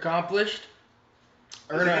work accomplished.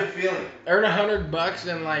 It's a good feeling. Earn $100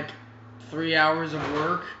 in like 3 hours of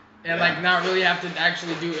work and like not really have to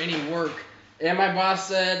actually do any work. And my boss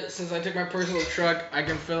said, since I took my personal truck, I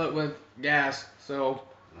can fill it with gas. So,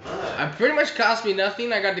 it pretty much cost me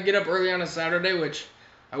nothing. I got to get up early on a Saturday, which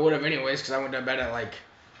I would have anyways, because I went to bed at like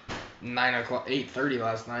 8:30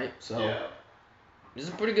 last night. So, This is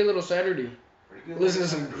a pretty good little Saturday. Listen to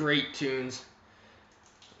some great tunes.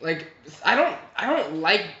 Like, I don't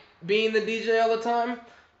like being the DJ all the time,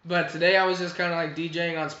 but today I was just kind of like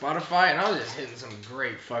DJing on Spotify, and I was just hitting some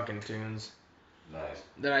great fucking tunes. Nice.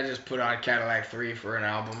 Then I just put on Cadillac 3 for an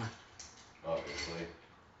album. Obviously.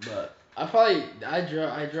 But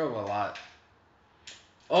I drove a lot.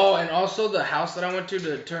 Oh, and also the house that I went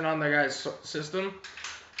to turn on the guy's system.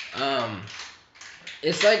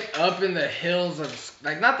 It's like up in the hills of,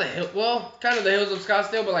 like, not the hill, well, kind of the hills of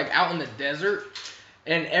Scottsdale, but like out in the desert.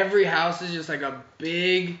 And every house is just like a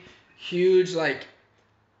big, huge, like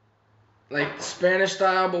Spanish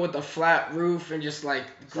style, but with a flat roof and just like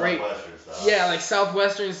great. Southwestern style. Yeah, like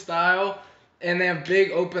Southwestern style. And they have big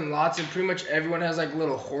open lots, and pretty much everyone has like a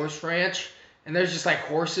little horse ranch. And there's just like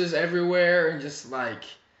horses everywhere, and just like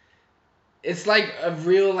It's like a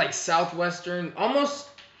real like southwestern, almost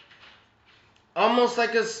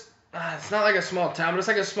like it's not like a small town, but it's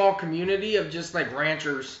like a small community of just like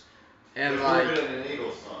ranchers and like an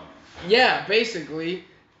Eagles song. yeah, basically.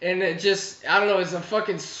 And it just I don't know, it's a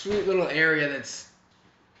fucking sweet little area that's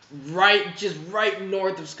right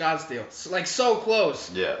north of Scottsdale. Like so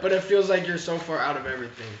close. Yeah. But it feels like you're so far out of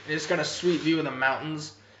everything. And it's got a sweet view of the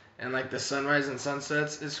mountains and like the sunrise and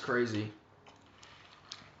sunsets. It's crazy.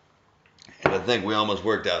 And I think we almost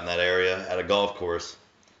worked out in that area at a golf course.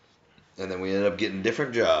 And then we ended up getting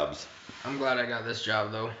different jobs. I'm glad I got this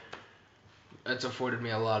job though. It's afforded me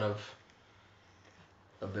a lot of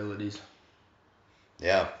abilities.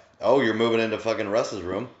 Yeah. Oh, you're moving into fucking Russ's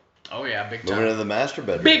room. Oh yeah, big time. Moving into the master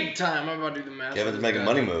bedroom. Big time. I'm about to do the math. Kevin's making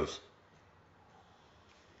money moves.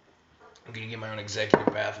 I'm gonna get my own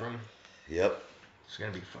executive bathroom. Yep. It's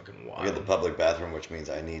gonna be fucking wild. I got the public bathroom, which means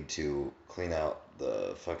I need to clean out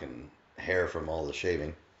the fucking hair from all the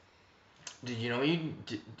shaving. Did you know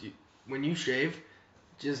when you shave,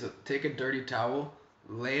 just take a dirty towel,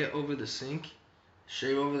 lay it over the sink,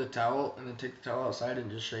 shave over the towel, and then take the towel outside and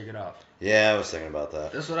just shake it off. Yeah, I was thinking about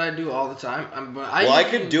that. That's what I do all the time. I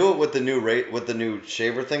could do it with the new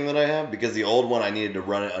shaver thing that I have because the old one I needed to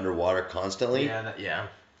run it underwater constantly. Yeah.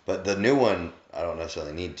 But the new one I don't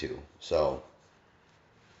necessarily need to. So.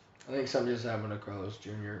 I think something just happened to Carlos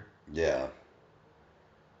Jr. Yeah.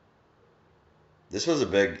 This was a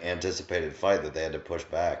big anticipated fight that they had to push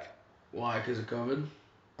back. Why? Because of COVID?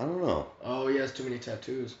 I don't know. Oh, he has too many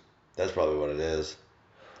tattoos. That's probably what it is.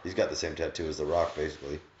 He's got the same tattoo as The Rock,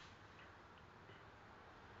 basically.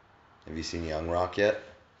 Have you seen Young Rock yet?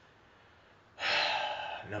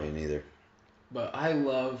 No. Me neither. But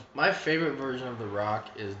my favorite version of The Rock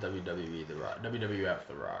is WWE The Rock. WWF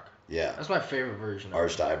The Rock. Yeah. That's my favorite version.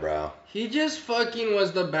 Arched eyebrow. He just fucking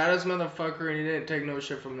was the baddest motherfucker and he didn't take no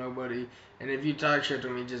shit from nobody. And if you talk shit to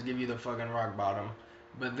him, he'd just give you the fucking rock bottom.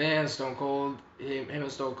 But then Stone Cold, him and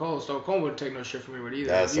Stone Cold wouldn't take no shit from anybody either.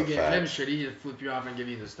 That's if you a give fact. him shit, he just flip you off and give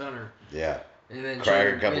you the stunner. Yeah. And then Crack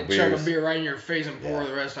a chug couple chug a beers. beer right in your face and pour Yeah.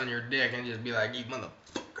 the rest on your dick and just be like, you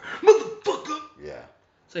motherfucker. Yeah.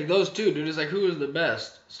 It's like those two, dude. It's like who was the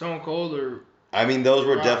best, Stone Cold or I mean, those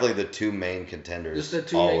were Rock? definitely the two main contenders. Just the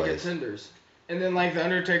two always. main contenders. And then like the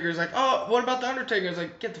Undertaker's like, oh, what about the Undertaker? It's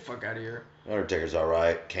like, get the fuck out of here. Undertaker's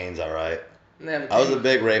alright. Kane's alright. And they have I was a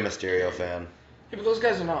big Rey Mysterio fan. Yeah, but those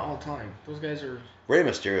guys are not all time. Those guys are. Rey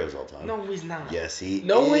Mysterio's all time. No, he's not. Yes, he is.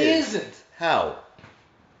 No, he isn't. How?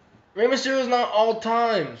 Rey Mysterio's not all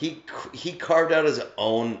time. He carved out his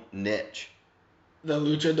own niche. The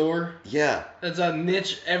luchador. Yeah. That's a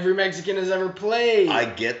niche every Mexican has ever played. I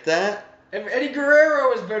get that. Eddie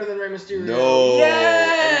Guerrero is better than Rey Mysterio. No.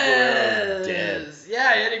 Yes. Eddie Guerrero's dead.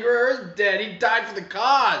 Yeah, Eddie Guerrero's dead. He died for the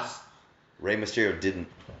cause. Rey Mysterio didn't.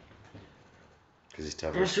 Because he's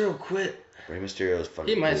tougher. Rey Mysterio quit. Rey Mysterio's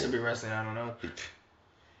fucking He might cool. still be wrestling. I don't know.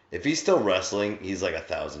 If he's still wrestling, he's like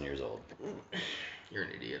 1,000 years old. You're an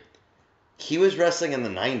idiot. He was wrestling in the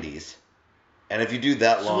 90s. And if you do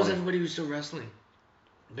that So long... was everybody who's still wrestling.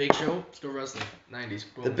 Big Show, still wrestling. 90s.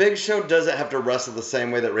 Boom. The Big Show doesn't have to wrestle the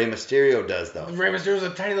same way that Rey Mysterio does, though. Rey Mysterio's a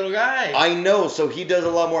tiny little guy. I know, so he does a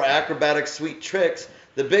lot more acrobatic, sweet tricks.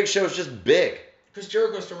 The Big Show's just big. Chris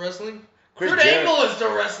Jericho's still wrestling. Chris Kurt Jericho- Angle is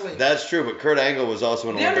still wrestling. That's true, but Kurt Angle was also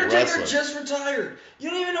an The Olympic Undertaker wrestler. just retired. You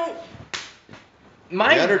don't even know.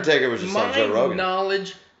 The Undertaker was just on Joe Rogan. My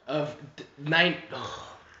knowledge of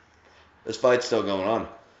This fight's still going on.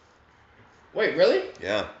 Wait, really?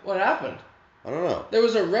 Yeah. What happened? I don't know.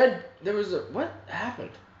 What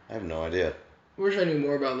happened? I have no idea. I wish I knew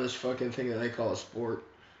more about this fucking thing that they call a sport.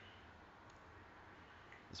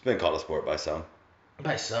 It's been called a sport by some.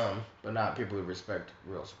 By some, but not people who respect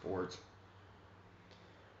real sports.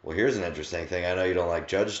 Well, here's an interesting thing. I know you don't like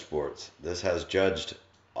judged sports. This has judged.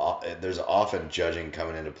 There's often judging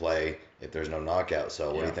coming into play if there's no knockout. So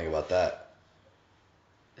what do you Yeah. think about that?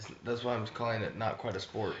 That's why I'm calling it not quite a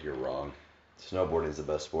sport. You're wrong. Snowboarding's the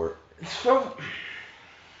best sport. So,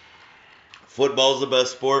 Football's the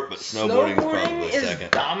best sport, but snowboarding's probably is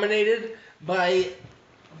second. dominated by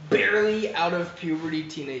barely out of puberty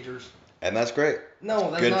teenagers. And that's great.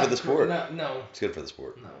 No, that's good not for the sport. No. It's good for the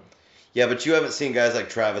sport. No. Yeah, but you haven't seen guys like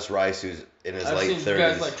Travis Rice, who's in his I've late seen 30s.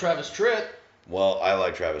 guys like Travis Tritt. Well, I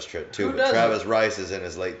like Travis Tritt too, Who but doesn't? Travis Rice is in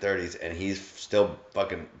his late 30s, and he's still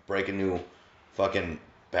fucking breaking new fucking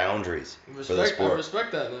boundaries for the I sport.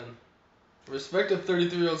 respect that then. Respect a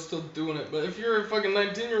 33-year-old still doing it. But if you're a fucking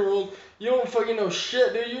 19-year-old, you don't fucking know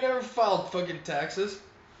shit, dude. You never filed fucking taxes.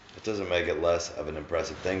 It doesn't make it less of an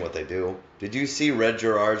impressive thing what they do. Did you see Red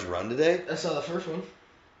Gerard's run today? I saw the first one.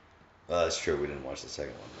 Well, that's true. We didn't watch the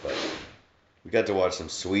second one, but We got to watch some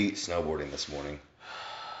sweet snowboarding this morning.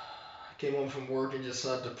 I came home from work and just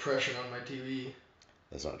saw depression on my TV.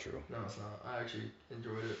 That's not true. No, it's not. I actually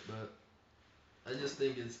enjoyed it, but I just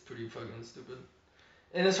think it's pretty fucking stupid.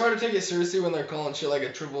 And it's hard to take it seriously when they're calling shit like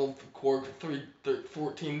a triple cork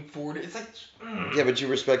 1440. It's like. Yeah, but you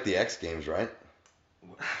respect the X Games, right?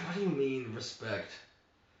 What do you mean respect?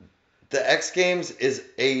 The X Games is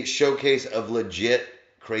a showcase of legit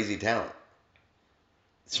crazy talent.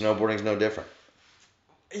 Snowboarding's no different.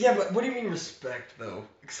 Yeah, but what do you mean respect though?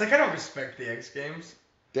 Because like I don't respect the X Games.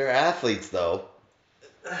 They're athletes, though.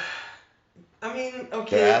 I mean,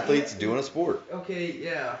 okay. They're athletes doing a sport. Okay,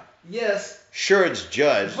 yeah. Yes. Sure, it's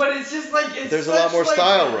judged. But it's just like it's. There's a lot more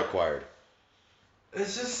style required.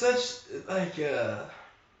 It's just such like I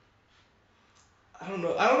don't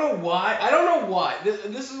know. I don't know why.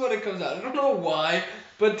 This is what it comes out. I don't know why,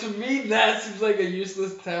 but to me that seems like a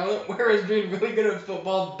useless talent, whereas being really good at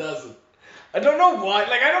football doesn't. I don't know why.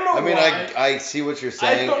 Like I don't know why. I mean, I see what you're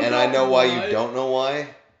saying, and I know why you don't know why.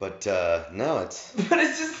 But no, it's. But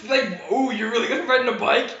it's just like, ooh, you're really good at riding a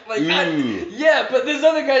bike. Like, Ooh. yeah, but this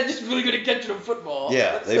other guy's just really good at catching a football.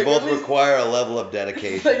 Yeah, It's they like, both at least- require a level of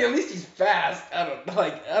dedication. It's like at least he's fast. I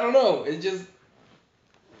don't know. It's just.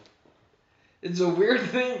 It's a weird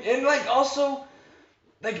thing, and like also,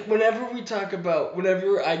 like whenever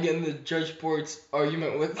I get in the judge sports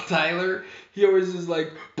argument with Tyler, he always is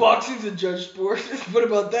like, boxing's a judge sport. What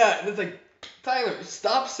about that? And it's like, Tyler,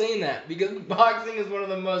 stop saying that, because boxing is one of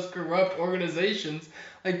the most corrupt organizations.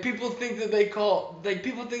 Like people think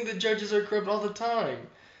that judges are corrupt all the time.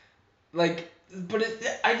 Like, but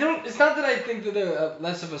it's not that I think that they're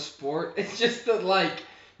less of a sport. It's just that like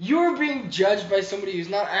you're being judged by somebody who's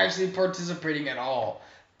not actually participating at all.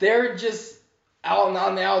 They're just out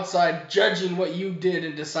on the outside judging what you did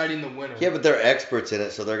and deciding the winner. Yeah, but they're experts in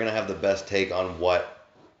it, so they're gonna have the best take on what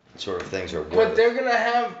sort of things are worth. But they're gonna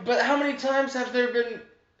have. But how many times have there been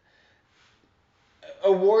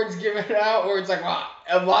awards given out where it's like, wow,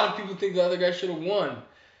 a lot of people think the other guy should have won,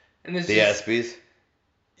 and it's the ESPYs.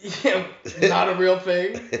 Yeah, not a real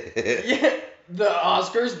thing. Yeah, the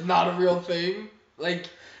Oscars, not a real thing. Like.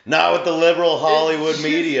 Not with the liberal Hollywood just,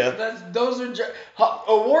 media. Those are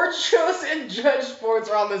award shows and judge sports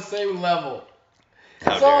are on the same level.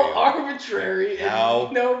 How It's dare all you. arbitrary. And How?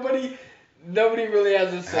 Nobody really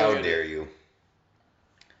has a say. How dare you?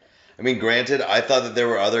 I mean, granted, I thought that there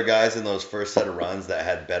were other guys in those first set of runs that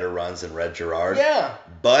had better runs than Red Gerard. Yeah.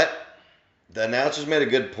 But the announcers made a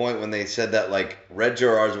good point when they said that, like, Red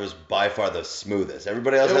Gerard's was by far the smoothest.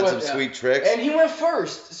 Everybody else had some sweet tricks. And he went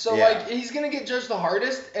first. So, Yeah. like, he's going to get judged the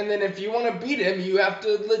hardest. And then if you want to beat him, you have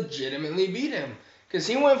to legitimately beat him. Because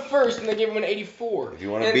he went first and they gave him an 84. If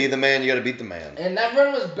you want to be the man, you got to beat the man. And that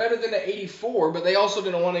run was better than an 84, but they also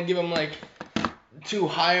didn't want to give him, like, too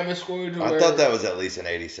high of a score. I thought that was at least an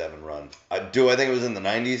 87 run. Do I think it was in the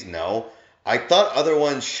 90s? No. I thought other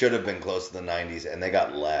ones should have been close to the 90s, and they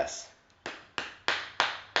got less.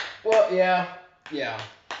 Well, yeah.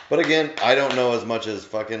 But again, I don't know as much as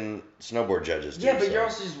fucking snowboard judges do. Yeah, but so. you're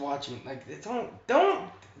also just watching. Like, don't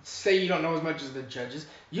say you don't know as much as the judges.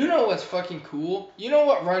 You know what's fucking cool. You know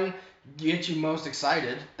what run gets you most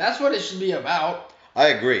excited. That's what it should be about. I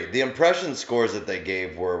agree. The impression scores that they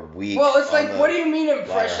gave were weak. Well, it's like, what do you mean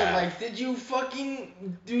impression? latter half. Like, did you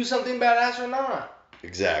fucking do something badass or not?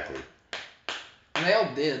 Exactly. And they all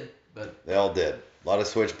did, but. They all did. A lot of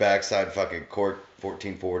switch backside fucking cork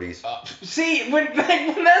 1440s. See, when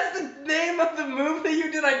that's the name of the move that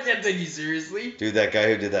you did, I can't take you seriously. Dude, that guy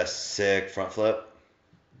who did that sick front flip.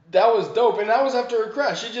 That was dope, and that was after a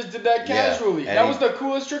crash. He just did that casually. and That was the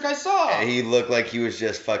coolest trick I saw. And he looked like he was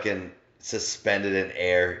just fucking suspended in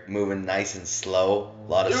air, moving nice and slow.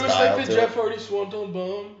 A lot of It was style like the to Jeff it. Hardy Swanton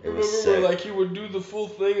Bomb. It was Remember sick. where like he would do the full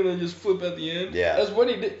thing and then just flip at the end? Yeah. That's what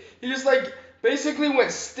he did. He just like basically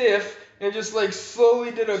went stiff and just like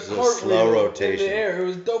slowly did a Just a cartwheel slow in rotation. the air. It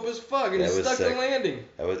was dope as fuck, and That he was stuck sick. the landing.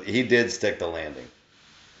 He did stick the landing.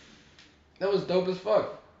 That was dope as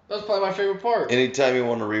fuck. That was probably my favorite part. Anytime you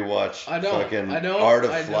want to rewatch I don't. Art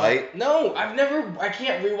of I don't. Flight, No, I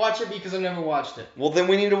can't rewatch it because I've never watched it. well then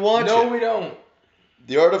we need to watch No, it. we don't.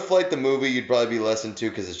 The Art of Flight, the movie, you'd probably be less into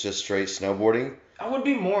because it's just straight snowboarding. I would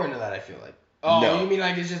be more into that, I feel like. Oh, No. you mean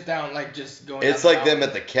like it's just down, like just going It's down like the them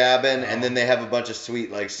at the cabin, and Oh. then they have a bunch of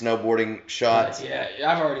sweet like snowboarding shots. Yeah,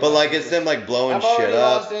 I've already. But lost like it's interest. them like blowing I've already shit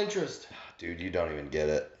up. lost interest. Dude, you don't even get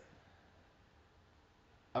it.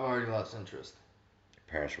 I've already lost interest. Your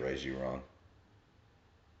parents raised you wrong.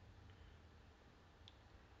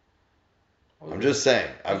 I'm just saying.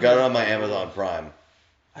 I've got it on my Amazon Prime.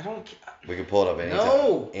 I don't. We can pull it up anytime.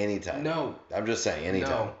 No. Anytime. No. I'm just saying,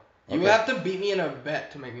 anytime. No. You Okay. have to beat me in a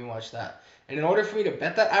bet to make me watch that. And in order for me to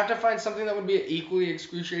bet that, I have to find something that would be equally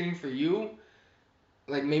excruciating for you.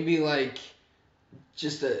 Like maybe like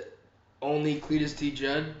just a only Cletus T.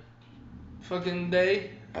 Judd fucking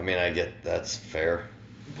day. I mean, I get that's fair.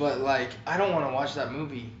 But like, I don't want to watch that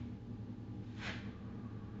movie.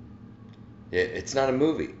 It's not a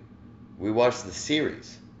movie. We watched the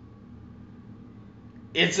series.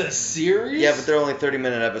 It's a series? Yeah, but they're only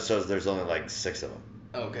 30-minute episodes. There's only like 6 of them.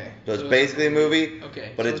 Okay. So it's basically a movie.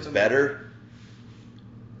 Okay. But so it's a better. movie.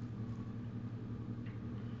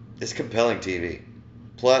 It's compelling TV.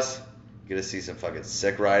 Plus, you get to see some fucking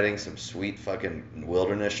sick riding, some sweet fucking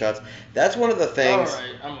wilderness shots. That's one of the things.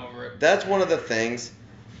 Alright, I'm over it. That's one of the things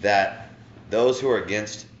that those who are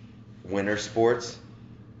against winter sports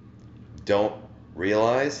don't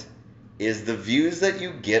realize is the views that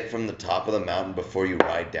you get from the top of the mountain before you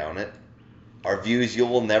ride down it are views you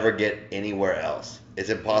will never get anywhere else. It's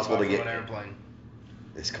impossible to get. What about from an airplane?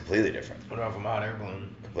 It's completely different. What about from a hot air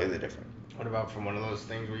balloon? Completely different. What about from one of those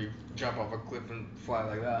things where you jump off a cliff and fly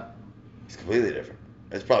like that? It's completely different.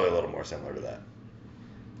 It's probably a little more similar to that.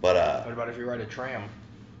 But What about if you ride a tram?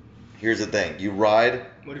 here's the thing: you ride.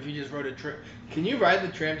 What if you just rode a tram? Can you ride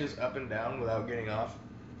the tram just up and down without getting off?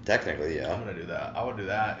 Technically, I'm yeah. gonna do that. I would do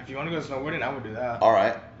that. If you want to go snowboarding, I would do that. All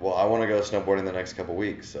right. Well, I want to go snowboarding the next couple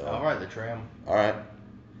weeks, so. I'll ride the tram. All right.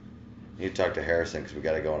 You need to talk to Harrison because we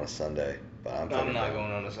got to go on a Sunday. But I'm not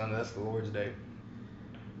going on a Sunday. That's the Lord's Day.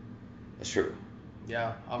 That's true.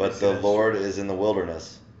 Yeah. But obviously the that's Lord true. is in the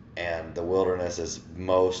wilderness, and the wilderness is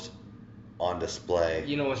most on display.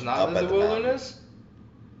 You know what's up not in at the the mountain. wilderness?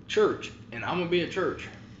 Church. And I'm gonna be at church.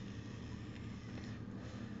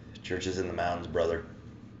 Church is in the mountains, brother.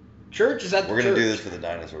 Church is at the We're gonna church. do this for the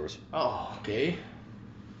dinosaurs. Oh, okay.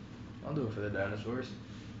 I'll do it for the dinosaurs.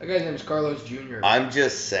 That guy's name is Carlos Jr. I'm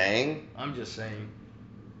just saying I'm just saying.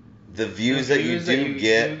 the views that you do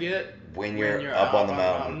get get when you're up on the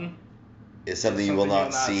mountain is something you will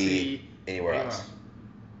not see anywhere else.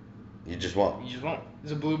 You just won't. You just won't.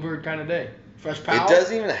 It's a bluebird kind of day. Fresh It pal.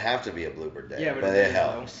 doesn't even have to be a bluebird day, Yeah, but, but it does,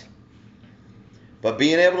 helps. But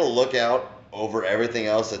being able to look out over everything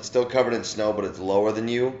else that's still covered in snow, but it's lower than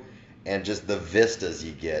you, and just the vistas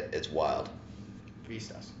you get, it's wild.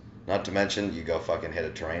 Vistas. Not to mention, you go fucking hit a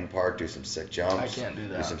terrain park, do some sick jumps. I can't do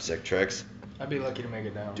that. Do some sick tricks. I'd be lucky to make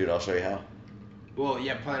it down. Dude, I'll show you how. Well,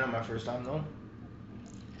 yeah, probably not my first time though.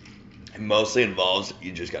 It mostly involves,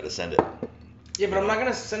 you just got to send it. Yeah, but I'm not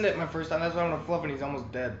gonna send it my first time. That's why I'm gonna fluff and he's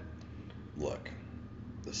almost dead. Look,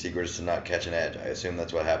 the secret is to not catch an edge. I assume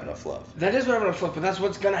that's what happened to Fluff. That is what I'm gonna fluff, but that's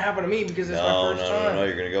what's gonna happen to me because it's my first time. No,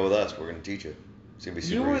 you're going to go with us. We're going to teach you. It's going to be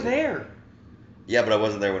super You were easy. there. Yeah, but I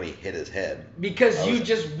wasn't there when he hit his head. Because I you was-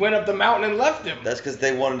 just went up the mountain and left him. That's because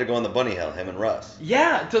they wanted to go on the bunny hill, him and Russ.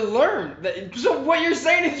 Yeah, to learn. So what you're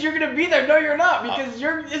saying is you're gonna be there. No, you're not, because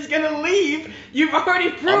it's gonna leave. You've already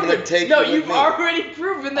proven. gonna take no, you with you've me. already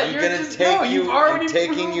proven that I'm you're gonna just take no. you- You've already I'm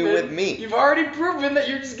taking proven, you with me. You've already proven that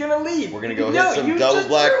you're just gonna leave. We're gonna go No, hit some you double just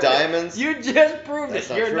black proved it. diamonds. You just proved That's it.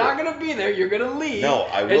 not You're true. not gonna be there. You're gonna leave. No,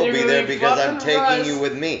 I and will you're be gonna there leave because I'm fucking taking Russ. you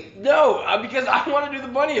with me. No, because I want to do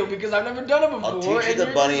the bunny hill because I've never done it before. I'll teach you and the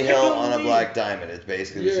you're bunny just hill gonna on a leave. black diamond. It's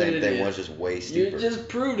basically the You're same an thing, idiot. one's just way steeper. You just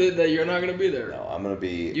proved it that you're not gonna be there. No, I'm gonna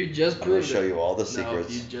be. You just I'm gonna proved it. show you all the secrets.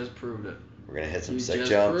 No, you just proved it. We're gonna hit some You sick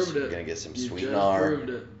just jumps. proved it. We're gonna get some You sweet just gnar. proved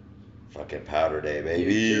it. Fucking powder day,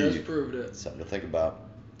 baby. You just proved it. Something to think about.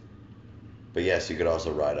 But yes, you could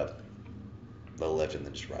also ride up the lift and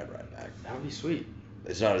then just ride right back. That would be sweet.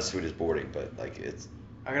 It's not as sweet as boarding, but like it's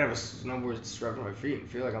I could have a snowboard strapped to my feet and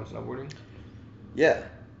feel like I'm snowboarding. yeah,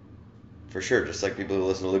 for sure. Just like people who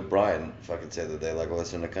listen to Luke Bryan fucking say that they like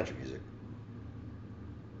listening to country music.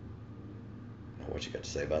 Now, what you got to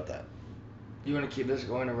say about that? You want to keep this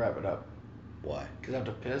going or wrap it up? Why? Because I have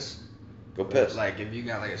to piss. Go piss. Like if you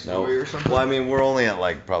got like a No. story or something. Well, I mean, we're only at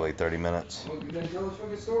like probably 30 minutes. Well, then tell us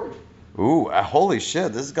fucking story. Ooh, holy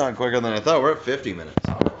shit! This has gone quicker than I thought. We're at 50 minutes.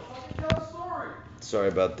 Fucking tell a story. Sorry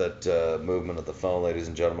about that movement of the phone, ladies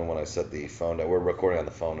and gentlemen. When I set the phone down, we're recording on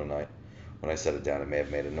the phone tonight. When I set it down, it may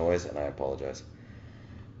have made a noise, and I apologize.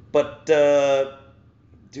 But do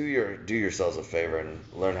yourselves a favor and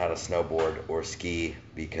learn how to snowboard or ski,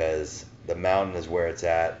 because the mountain is where it's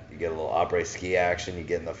at. You get a little après ski action. You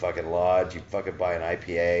get in the fucking lodge. You fucking buy an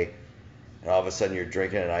IPA. And all of a sudden you're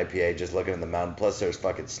drinking an IPA just looking at the mountain. Plus there's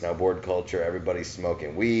fucking snowboard culture. Everybody's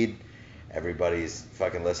smoking weed. Everybody's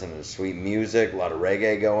fucking listening to sweet music. A lot of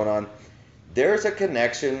reggae going on. There's a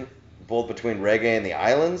connection both between reggae in the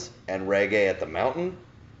islands and reggae at the mountain.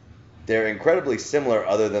 They're incredibly similar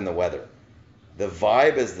other than the weather. The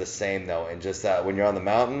vibe is the same though, and just that when you're on the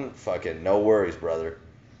mountain, fucking no worries, brother.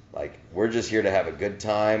 Like, we're just here to have a good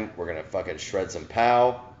time. We're gonna fucking shred some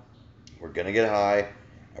pow. We're gonna get high,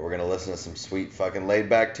 and we're gonna listen to some sweet fucking laid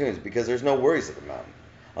back tunes because there's no worries at the mountain.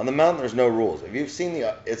 On the mountain, there's no rules. If you've seen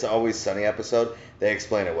the It's Always Sunny episode, they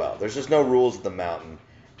explain it well. There's just no rules at the mountain,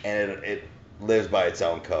 and it lives by its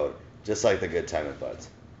own code, just like the Good Time and Buds.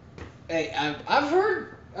 Hey, I've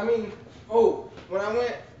heard. I mean, when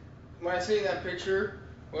I see that picture,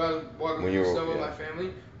 when I was walking When you through were- snow with yeah. my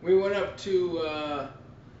family, we went up to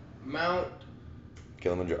Mount.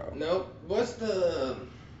 Kilimanjaro. Nope. What's the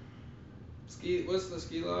ski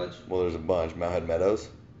lodge? Well, there's a bunch. Mount Hood Meadows,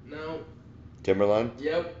 No. Timberline.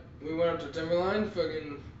 Yep. We went up to Timberline.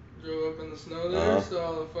 Fucking drove up in the snow there. Uh-huh. Saw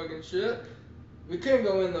all the fucking shit. We couldn't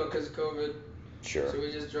go in though because of COVID. Sure. So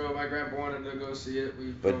we just drove. My grandpa wanted to go see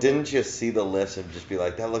it. But didn't you see the list and just be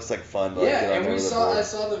like, that looks like fun? To, like, Yeah, get on and there we with a saw. board? I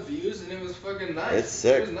saw the views, and it was fucking nice. It's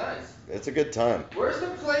sick. It was nice. It's a good time. Where's the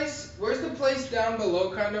place down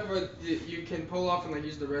below, kind of, where you can pull off and like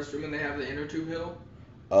use the restroom, and they have the inner tube hill?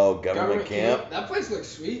 Oh, government camp. That place looks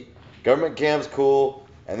sweet. Government camp's cool.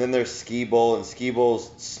 And then there's Ski Bowl, and Ski Bowl's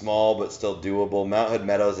small but still doable. Mount Hood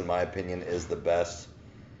Meadows, in my opinion, is the best.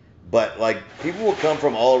 But like, people will come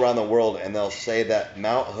from all around the world, and they'll say that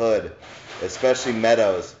Mount Hood, especially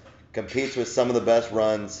Meadows, competes with some of the best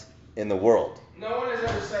runs in the world. No one has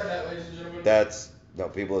ever said that, ladies and gentlemen. No,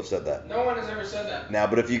 people have said that. No one has ever said that. Now,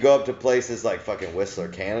 but if you go up to places like fucking Whistler,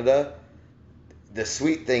 Canada, the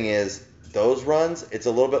sweet thing is, those runs, it's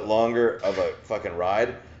a little bit longer of a fucking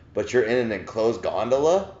ride, but you're in an enclosed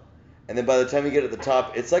gondola, and then by the time you get at the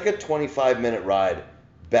top, it's like a 25-minute ride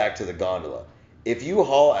back to the gondola. If you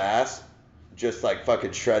haul ass, just like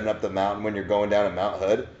fucking shredding up the mountain when you're going down at Mount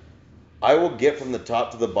Hood, I will get from the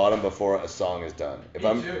top to the bottom before a song is done. If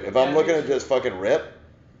I'm looking at just fucking rip,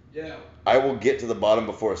 yeah, I will get to the bottom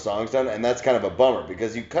before a song's done, and that's kind of a bummer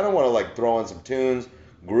because you kind of want to like throw on some tunes,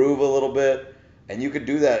 groove a little bit, and you could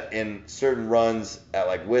do that in certain runs at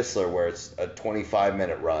like Whistler where it's a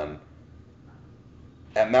 25-minute run.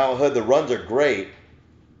 At Mount Hood, the runs are great,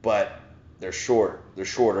 but they're short. They're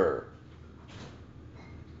shorter.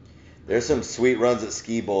 There's some sweet runs at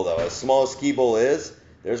Ski Bowl though. As small as Ski Bowl is,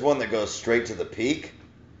 there's one that goes straight to the peak.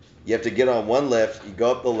 You have to get on one lift, you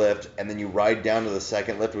go up the lift, and then you ride down to the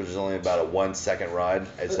second lift, which is only about a 1-second ride.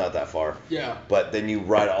 It's not that far. yeah. But then you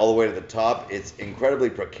ride all the way to the top. It's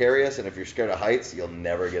incredibly precarious, and if you're scared of heights, you'll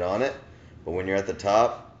never get on it. But when you're at the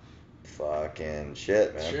top, fucking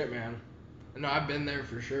shit, man. Shit, man. No, I've been there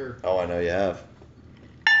for sure. Oh, I know you have.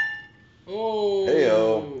 Oh.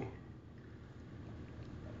 Heyo.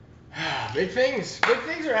 Big things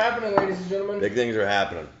are happening, ladies and gentlemen. Big things are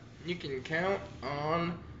happening. You can count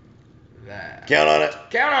on that. Count on it.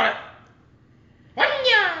 Count on it.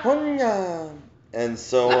 Wanya! Hunya. And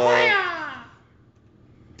so, Lapaya!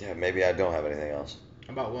 yeah, maybe I don't have anything else.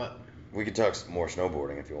 About what? We could talk more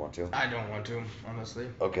snowboarding if you want to. I don't want to, honestly.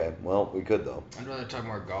 Okay, well, we could though. I'd rather talk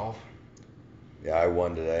more golf. Yeah, I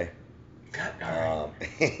won today. God, all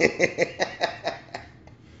right.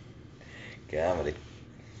 Comedy.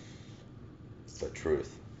 The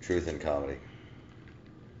truth in comedy.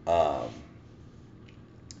 I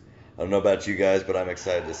don't know about you guys, but I'm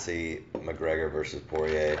excited to see McGregor versus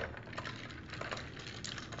Poirier.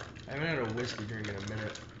 I haven't had a whiskey drink in a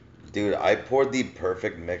minute. Dude, I poured the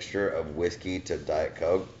perfect mixture of whiskey to Diet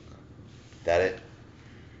Coke.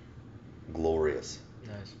 Glorious.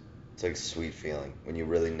 Nice. It's like a sweet feeling when you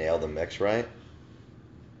really nail the mix right.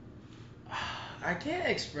 I can't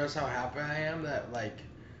express how happy I am that, like,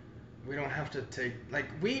 we don't have to take, like,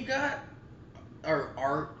 we got our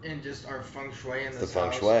art and just our feng shui in It's this the feng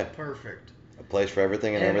house shui. perfect. A place for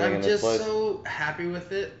everything and everything I'm in this just place. so happy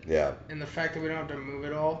with it, Yeah. and the fact that we don't have to move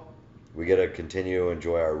it all. We get to continue to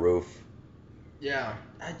enjoy our roof. Yeah,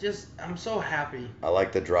 I'm so happy. I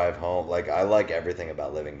like the drive home. Like, I like everything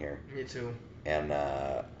about living here. Me too. And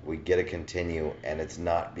we get to continue, and it's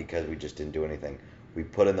not because we just didn't do anything. We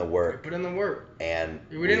put in the We work, put in the work. and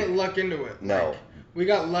We didn't luck into it. No. Like, we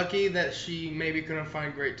got lucky that she maybe couldn't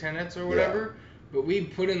find great tenants or whatever, but we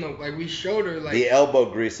put in we showed her, like, the elbow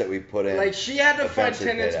grease that we put in. like, she had to find eventually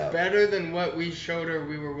paid tenants out. better than what we showed her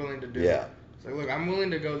we were willing to do. Yeah. It's like, look, I'm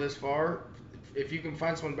willing to go this far. If you can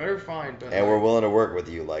find someone better, fine. But And we're willing to work with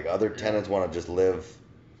you. Like, other Yeah. tenants want to just live,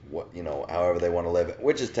 however they want to live,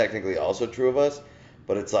 which is technically also true of us.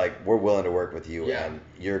 But it's like, we're willing to work with you, Yeah. and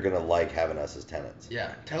you're gonna like having us as tenants.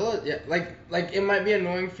 Yeah, tell us. Yeah, like it might be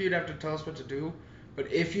annoying for you to have to tell us what to do,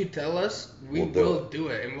 but if you tell us, we will do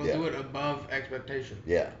it, and we'll Yeah. do it above expectation.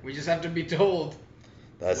 Yeah, We just have to be told.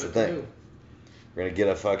 that's what the to thing. do. We're gonna get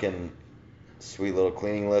a fucking sweet little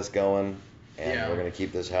cleaning list going, and Yeah. we're gonna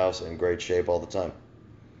keep this house in great shape all the time.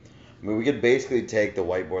 I mean, we could basically take the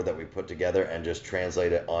whiteboard that we put together and just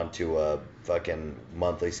translate it onto a fucking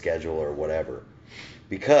monthly schedule or whatever.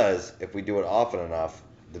 Because if we do it often enough,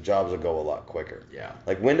 the jobs will go a lot quicker. Yeah.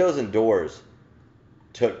 Like windows and doors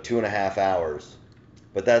took 2.5 hours,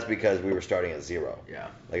 but that's because we were starting at zero. Yeah.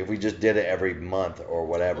 Like if we just did it every month or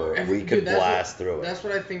whatever, we could blast through it. That's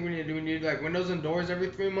what I think we need to do. We need like windows and doors every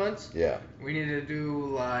 3 months. Yeah. We need to do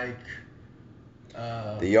like.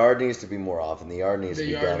 The yard needs to be more often. The yard needs to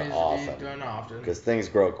be done often. Because things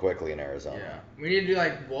grow quickly in Arizona. Yeah. We need to do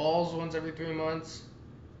like walls once every 3 months.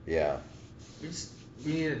 Yeah.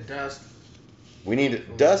 We need to dust.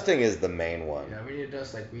 Dusting is the main one. Yeah, we need to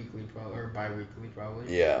dust like weekly probably, or bi-weekly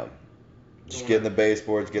probably. Yeah. Just getting the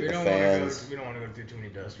baseboards, get the fans. We don't want to go through too many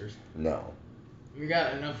dusters. No. We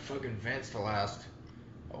got enough fucking vents to last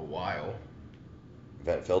a while.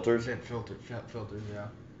 Vent filters? Vent filters, yeah.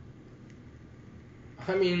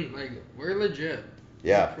 I mean, like, we're legit.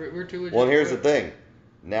 Yeah. We're too legit. Well, and here's the thing.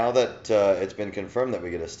 Now that it's been confirmed that we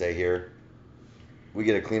get to stay here, we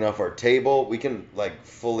get to clean off our table. We can, like,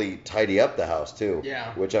 fully tidy up the house, too.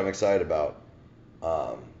 Yeah. Which I'm excited about.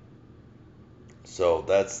 So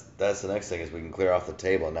that's the next thing is we can clear off the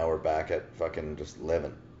table, and now we're back at fucking just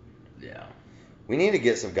living. Yeah. We need to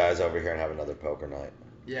get some guys over here and have another poker night.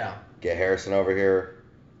 Yeah. Get Harrison over here.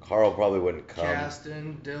 Carl probably wouldn't come.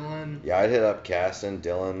 Caston, Dylan. Yeah, I'd hit up Caston,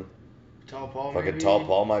 Dylan. Tall Paul Fucking maybe. Tall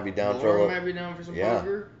Paul might be down Laura for a little. might be down for some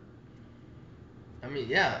poker. I mean,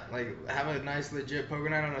 yeah, like have a nice legit poker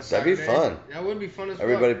night on a Saturday. That'd be fun. That would be fun as well.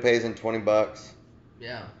 Everybody pays in $20.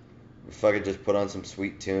 Yeah. We fucking just put on some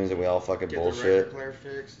sweet tunes and we all fucking Get bullshit. The record player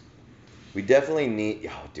fixed. We definitely need.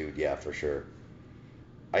 Oh, dude, yeah, for sure.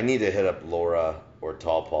 I need to hit up Laura or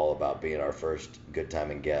Tall Paul about being our first good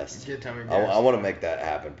timing guest. Good timing guest. I want to make that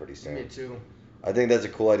happen pretty soon. Me too. I think that's a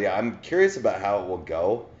cool idea. I'm curious about how it will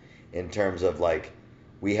go in terms of like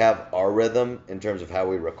we have our rhythm in terms of how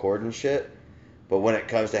we record and shit. But when it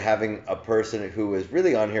comes to having a person who is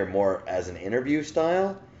really on here more as an interview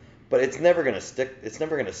style, but it's never gonna stick. It's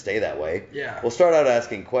never gonna stay that way. Yeah. We'll start out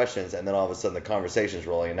asking questions, and then all of a sudden the conversation's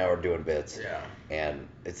rolling, and now we're doing bits. Yeah. And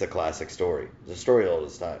it's a classic story. It's a story old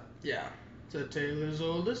as time. Yeah. It's a Taylor's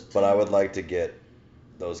oldest. But I would like to get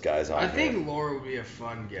those guys on. I think Laura would be a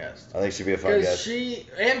fun guest. I think she'd be a fun guest. She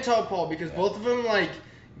and Tall Paul, because both of them like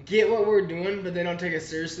get what we're doing, but they don't take it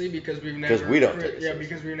seriously because we've never. Because we don't take it seriously.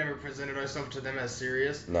 Because we've never presented ourselves to them as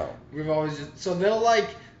serious. No. We've always just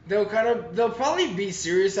they'll probably be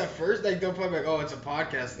serious at first, like they'll probably be like, oh, it's a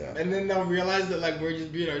podcast, and then they'll realize that like we're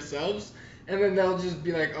just being ourselves, and then they'll just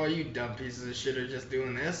be like, oh, you dumb pieces of shit are just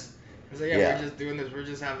doing this. It's like, we're just doing this, we're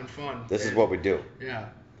just having fun. This is what we do. Yeah.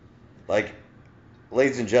 Like,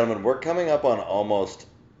 ladies and gentlemen, we're coming up on almost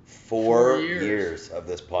 4 years of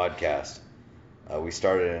this podcast. We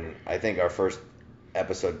started in, I think our first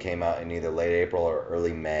episode came out in either late April or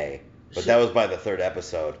early May. But that was by the third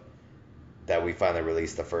episode that we finally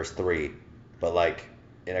released the first 3. But like,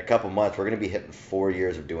 in a couple months, we're going to be hitting 4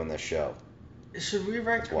 years of doing this show. Should we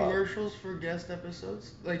write commercials for guest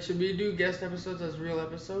episodes? Like, should we do guest episodes as real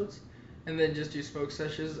episodes? And then just do spoke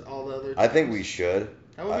sessions all the other times? I think we should.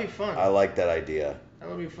 That would be fun. I like that idea. That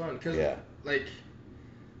would be fun. Cause, like,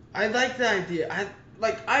 I like the idea.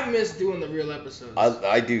 I miss doing the real episodes.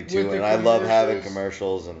 I do too, and I love having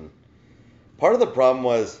commercials. And part of the problem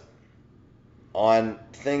was on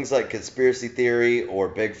things like conspiracy theory or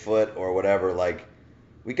Bigfoot or whatever, like,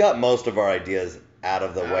 we got most of our ideas out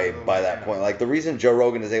of the way by that point. Like, the reason Joe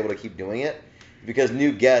Rogan is able to keep doing it is because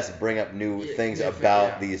new guests bring up new things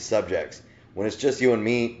about these subjects. When it's just you and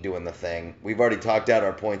me doing the thing, we've already talked out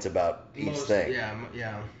our points about each thing.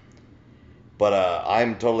 Yeah. But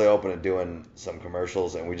I'm totally open to doing some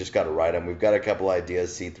commercials, and we just got to write them. We've got a couple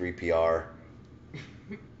ideas, C3PR,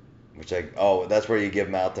 which that's where you give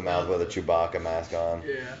mouth to mouth with a Chewbacca mask on.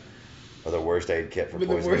 Yeah. Or the worst aid kit for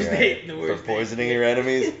poisoning your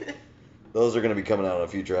enemies. Those are going to be coming out on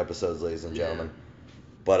future episodes, ladies and gentlemen.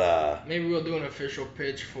 But maybe we'll do an official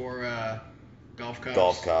pitch for Golf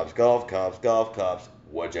Cops. Golf cops.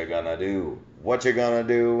 What you gonna do? What you gonna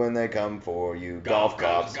do when they come for you? Golf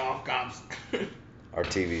cops. Our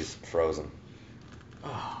TV's frozen.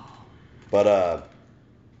 Oh. But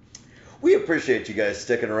we appreciate you guys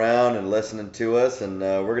sticking around and listening to us, and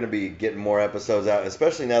we're gonna be getting more episodes out,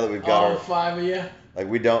 especially now that we've got all 5 of you. Like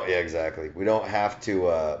we don't have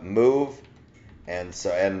to move, and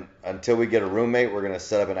until we get a roommate, we're gonna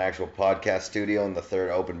set up an actual podcast studio in the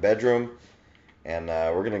third open bedroom, and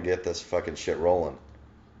we're gonna get this fucking shit rolling.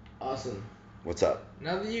 Awesome. What's up?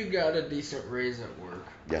 Now that you got a decent raise at work,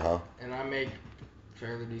 and I make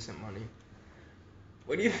fairly decent money,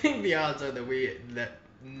 what do you think the odds are that we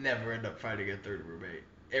never end up finding a third roommate?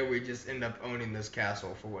 and we just end up owning this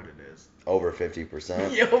castle for what it is. Over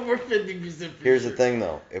 50%. Yeah, over 50%. Here's the thing,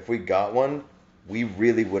 though. If we got one, we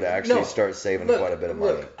really would actually start saving quite a bit of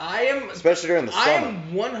money. Look, I am, especially during the summer. I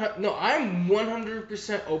am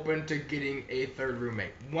 100% open to getting a third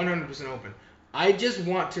roommate. 100% open. I just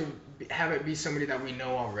want to have it be somebody that we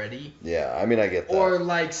know already. Yeah, I mean, I get that. Or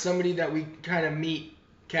like somebody that we kind of meet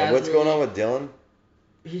casually. And what's going on with Dylan?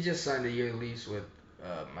 He just signed a year lease with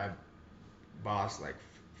my boss like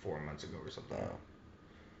 4 months ago or something. Oh.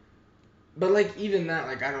 But like even that,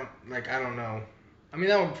 like I don't know. I mean,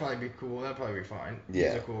 that would probably be cool. That'd probably be fine.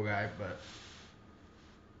 Yeah. He's a cool guy, but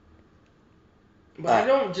I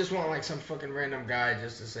don't just want like some fucking random guy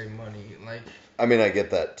just to save money. Like. I mean, I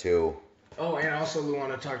get that too. Oh, and also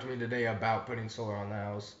Luana talked to me today about putting solar on the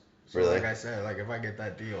house. So really? Like I said, like if I get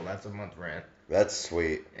that deal, that's a month rent. That's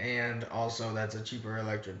sweet. And also that's a cheaper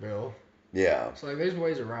electric bill. Yeah. So like there's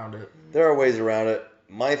ways around it. There are ways around it.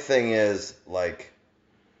 My thing is like,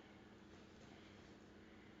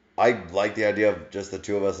 I like the idea of just the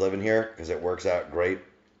two of us living here because it works out great.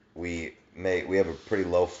 We have a pretty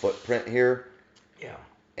low footprint here. Yeah.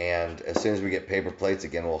 And as soon as we get paper plates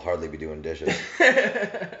again, we'll hardly be doing dishes.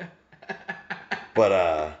 But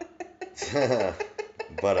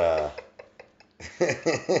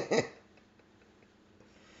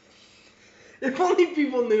if only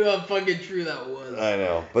people knew how fucking true that was. I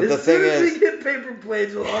know. But as the thing is, as soon as we get paper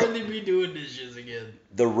plates, we'll hardly be doing dishes again.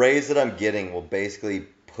 The raise that I'm getting will basically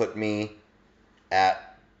put me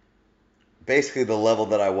at basically the level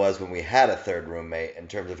that I was when we had a third roommate in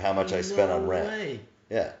terms of how much I spent on rent. Way.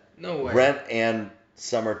 Yeah. No way. Rent and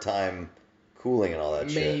summertime cooling and all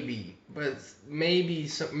that shit. Maybe, but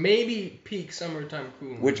maybe peak summertime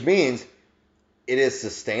cooling. Which means it is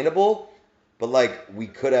sustainable, but like we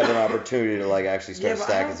could have an opportunity to like actually start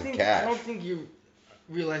stacking some cash. I don't think you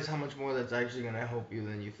realize how much more that's actually gonna help you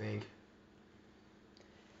than you think.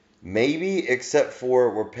 Maybe, except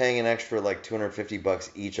for we're paying an extra like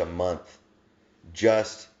 $250 each a month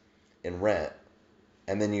just in rent.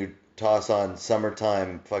 And then you toss on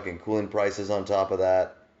summertime fucking cooling prices on top of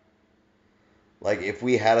that. Like if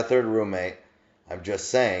we had a third roommate, I'm just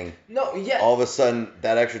saying. No, yeah. All of a sudden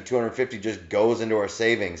that extra $250 just goes into our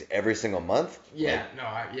savings every single month. Yeah,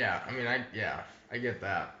 like, I get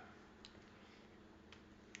that.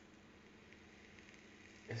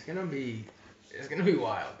 It's gonna be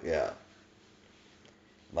wild. Yeah.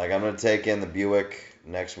 Like I'm gonna take in the Buick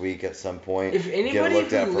next week at some point. If anybody get it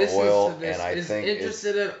looked at who for listens oil, to this and I is think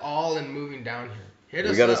interested at all in moving down here, hit us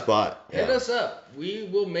up. We got a spot. Hit us up. We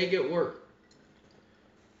will make it work.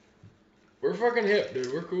 We're fucking hip,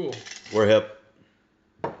 dude. We're cool. We're hip.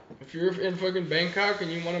 If you're in fucking Bangkok and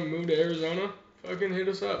you want to move to Arizona, fucking hit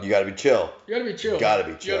us up. You gotta be chill. You gotta be chill. Gotta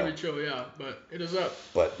be chill. You gotta be chill, yeah. But hit us up.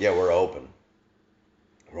 But yeah, we're open.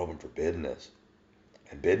 We're open for business.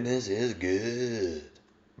 And business is good.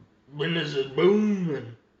 Business is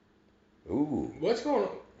booming. Ooh. What's going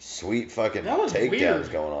on? Sweet fucking That was takedowns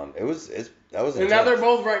weird. going on. That was And intense. now they're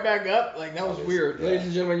both right back up. Like, that was weird. Yeah. Ladies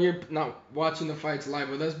and gentlemen, you're not watching the fights live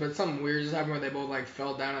with us, but something weird just happened where they both, like,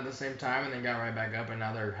 fell down at the same time and then got right back up, and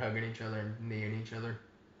now they're hugging each other and kneeing each other.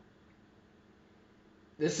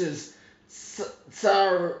 This is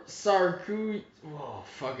Sarku... Oh,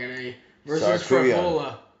 fucking A. Versus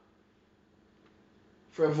Frevola.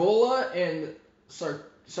 Frevola and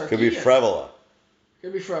Sarkia. Could be Frevola.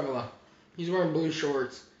 Could be Frevola. He's wearing blue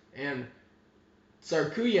shorts, and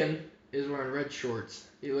Sarkuyan is wearing red shorts.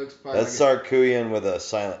 He looks probably That's Sarkuyan with a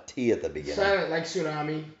silent T at the beginning. silent like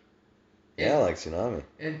Tsunami. Yeah, like Tsunami.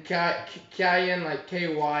 And Kayan like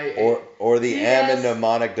KY. Or the M in TS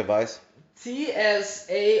mnemonic device.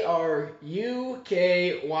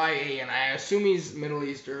 TSARUKYA, and I assume he's Middle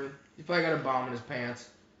Eastern. He's probably got a bomb in his pants.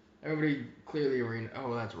 Everybody clearly already.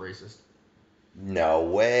 Oh, that's racist. No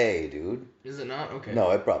way, dude. Is it not? Okay.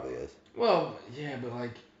 No, it probably is. Well, yeah, but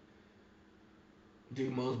like, do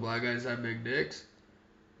most black guys have big dicks?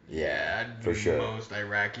 Yeah, for sure. Most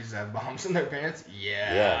Iraqis have bombs in their pants?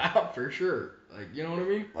 Yeah. For sure. Like, you know what I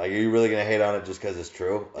mean? Like, are you really gonna hate on it just because it's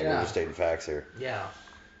true? Like, Yeah. we're just stating facts here. Yeah.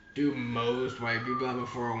 Do most white people have a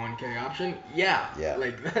 401k option? Yeah. Yeah.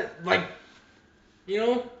 Like that. Like, you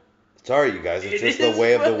know. Sorry, you guys. It's It just the is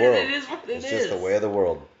way of the what world. it is what it It's just the is. way of the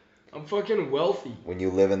world. I'm fucking wealthy. When you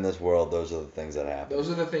live in this world, those are the things that happen. Those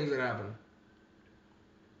are the things that happen.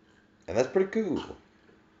 And that's pretty cool.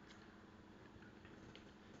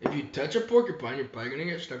 If you touch a porcupine, you're probably gonna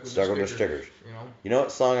get stuck with the stickers. You know. You know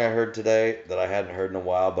what song I heard today that I hadn't heard in a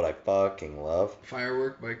while, but I fucking love?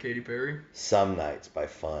 Firework by Katy Perry. Some Nights by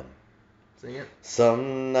Fun. Sing it.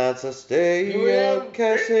 Some nights I stay up,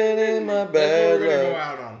 cashing in my bad That's what we're gonna go luck.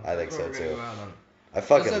 out on. I think That's so what we're gonna too. go out on. I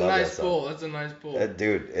fucking That's a love nice that song. pull. That's a nice pull.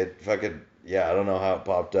 Dude, it fucking, yeah, I don't know how it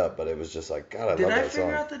popped up, but it was just like, God, I Did love I that figure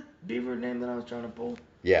song. out the beaver name that I was trying to pull?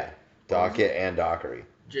 Yeah, What was Dockett and Dockery.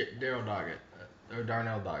 Daryl Doggett. Or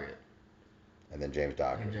Darnell Doggett. And then James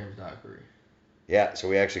Dockery. And James Dockery. Yeah, so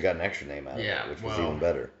we actually got an extra name out of Yeah, it, which was well, even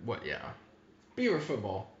better. What? Yeah. Beaver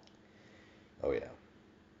football. Oh, yeah.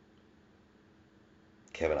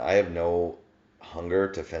 Kevin, I have no hunger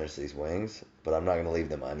to finish these wings, but I'm not going to leave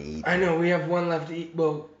them uneaten. I know, we have one left to eat.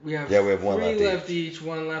 Well, we have one three left left each,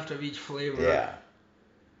 one left of each flavor. Yeah.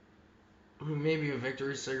 Maybe a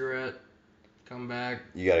victory cigarette. Come back.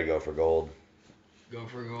 You got to go for gold. Go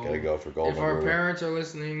for gold. Got to go for gold. If our parents are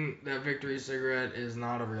listening, that victory cigarette is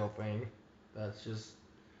not a real thing. That's just,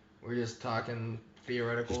 we're just talking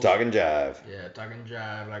theoretical. Just talking jive. Yeah, talking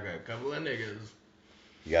jive like a couple of niggas.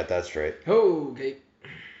 You got that straight. Okay.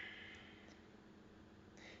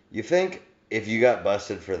 You think if you got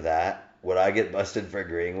busted for that, would I get busted for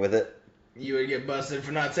agreeing with it? You would get busted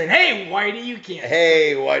for not saying, "Hey, Whitey, you can't."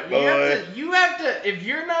 Hey, white boy. You have to. If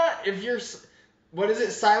you're, what is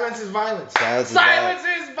it? Silence is violence. Silence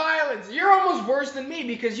is violence. You're almost worse than me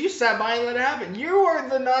because you sat by and let it happen. You are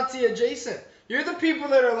the Nazi adjacent. You're the people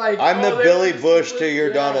that are like, I'm the Billy Bush to your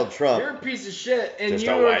yeah, Donald Trump. You're a piece of shit, and Just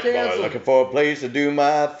you a were white canceled. boy looking for a place to do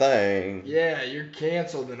my thing. Yeah, you're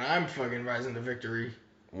canceled, and I'm fucking rising to victory.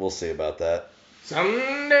 We'll see about that. Some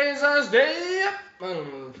days I stay up. I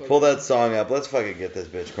don't know the fuck. Pull that song up. Let's fucking get this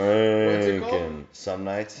bitch What's it cranking. called? Some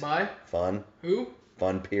nights. By Fun. who?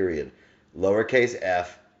 Fun period. Lowercase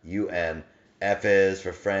f, U-N. F is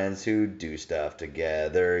for friends who do stuff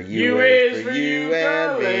together. U is for you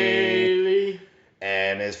and me. ukulele.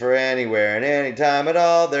 N is for anywhere and anytime at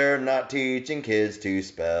all. They're not teaching kids to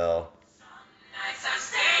spell.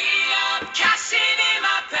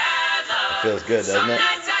 Feels good, doesn't it?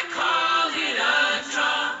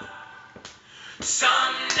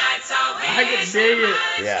 I can dig it.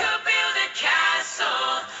 Yeah.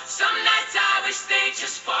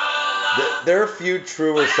 There are a few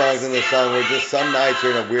truer songs in this song where just some nights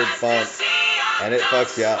you're in a weird funk and it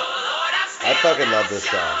fucks you up. I fucking love this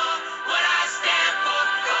song.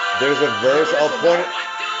 There's a verse, I'll point it.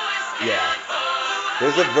 Yeah.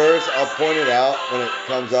 There's a verse, I'll point it out when it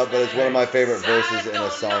comes up, but it's one of my favorite verses in a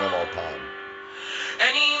song of all time.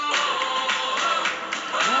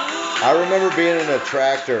 I remember being in a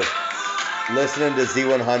tractor, listening to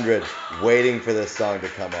Z100, waiting for this song to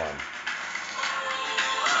come on.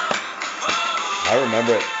 I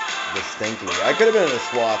remember it distinctly. I could have been in a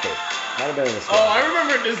swather. Might have been in a swather. Oh, I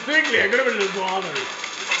remember it distinctly. I could have been in a swather.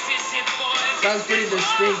 Sounds pretty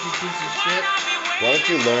distinct, you piece of shit. Why don't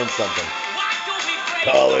you learn something?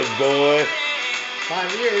 College boy.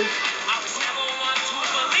 5 years.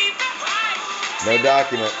 No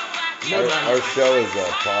document. No Our show is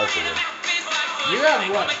positive. You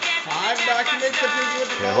have what? 5 documents that prove you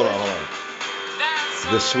went to Yeah, college? hold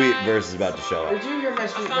on. The sweet verse is about to show Did up. you hear my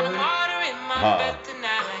sweet burn? Uh-uh.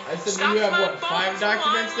 I said, do you have what? 5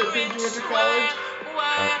 documents that prove you went to college?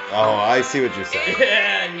 Oh, I see what you're saying.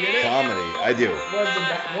 Yeah, you get it? Comedy. I do.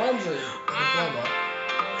 One's a diploma.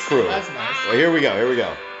 True. That's nice. Well, here we go.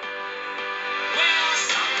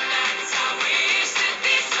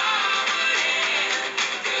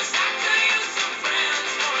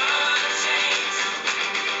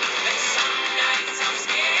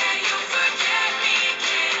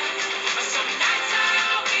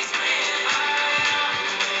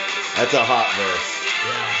 That's a hot verse.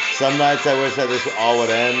 Yeah. Some nights I wish that this all would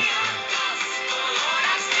end.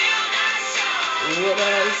 What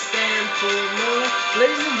I stand for, no.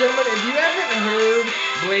 Ladies and gentlemen, if you haven't heard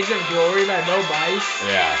Blaze of Glory by Bo Bice,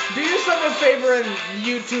 Yeah. do yourself a favor and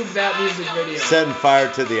YouTube that music video. Setting fire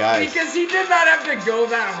to the ice. Because he did not have to go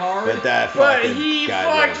that hard. But he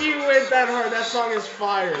fucking went that hard. That song is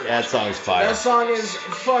fire. That song's fire. That song is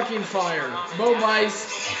fucking fire. Bo Bice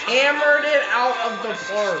hammered it out of the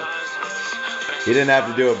park. He didn't have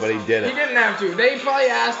to do it, but he did He it. didn't have to. They probably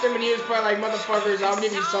asked him and he was probably like, motherfuckers, I'll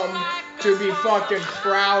give you something to be fucking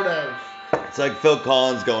proud of. It's like Phil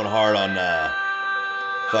Collins going hard on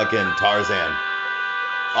fucking Tarzan.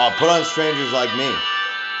 Oh, put on Strangers Like Me.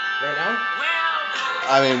 Right now?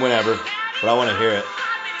 I mean, whenever. But I want to hear it.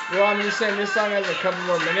 Well, I'm just saying this song has a couple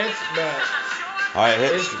more minutes, but All right,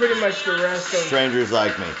 hit it's pretty much the rest of... Strangers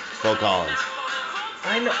Like Me. Phil Collins.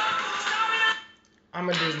 I know. I'm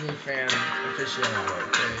a Disney fan aficionado,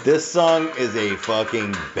 okay? This song is a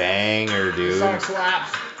fucking banger, dude. This song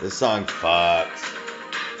slaps. This song fucks.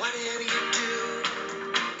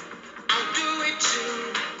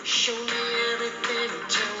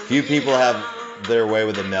 Few people have their way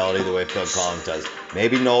with the melody the way Phil Collins does.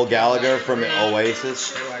 Maybe Noel Gallagher from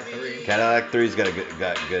Oasis. Cadillac 3. Cadillac 3's got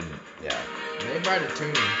good, yeah. They write a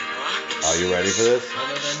tune. Are you ready for this?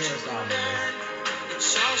 Although their newest album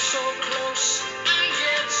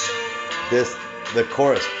is. The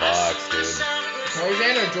chorus fucks, dude.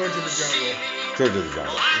 Tarzan or George of the Jungle? George of the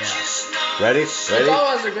Jungle. Yeah. Ready? It all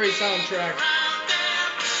has a great soundtrack.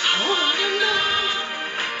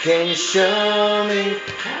 Can you show me?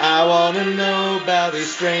 I wanna know about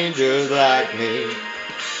these strangers like me.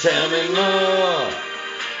 Tell me more.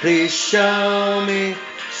 Please show me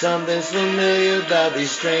something's familiar about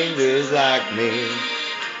these strangers like me.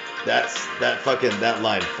 That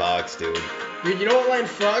line fucks, dude. Dude, you know what line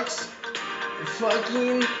fucks?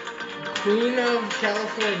 Fucking Queen of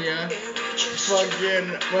California. Fucking,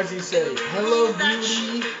 what's he say? Hello,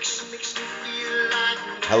 beauty.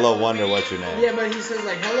 Hello, Wonder, what's your name? Yeah, but he says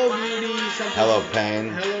like, hello, beauty. Something. Hello, Pain.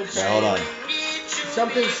 Hello, Pain. Wait, hold on.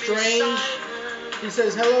 Something strange. He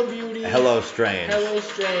says, hello, beauty. Hello, Strange. Hello,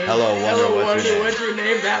 strange. Hello, Wonder, what's your name? What's your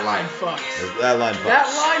name? That line fucks. That line fucks. That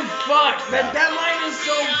line fucks. Yeah. That line is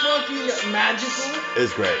so fucking magical.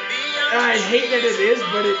 It's great. And I hate that it is,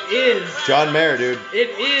 but it is. John Mayer, dude.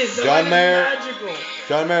 It is. The John line Mayer. is magical.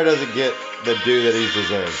 John Mayer doesn't get the due that he's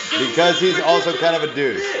deserved because he's also kind of a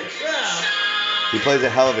douche. Yeah. He plays a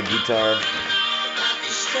hell of a guitar.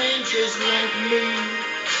 Strangers like me.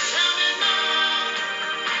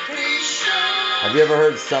 Have you ever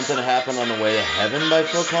heard Something Happen on the Way to Heaven by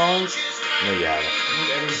Phil Collins? No, you haven't.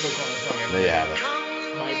 Every Phil Collins song ever. No, you haven't.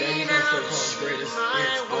 My daddy's one of Phil Collins' greatest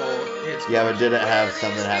hits. All hits. Yeah, but did it have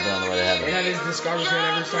Something Happen on the Way to It Heaven? had his discography on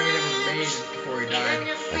every song he ever made before he died.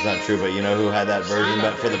 That's not true, but you know who had that version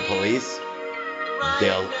but for the Police?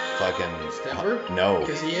 Dale fucking... Stepper? No.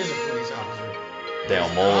 Because he is a police officer. Dale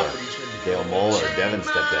He's Moeller. not, but he should be. Dale Moeller, Devin's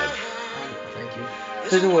stepdad. Thank you.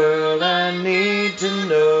 There's a world I need to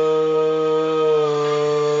know.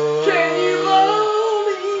 Can you love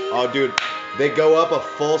me? Oh, dude, they go up a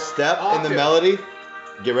full step in the melody.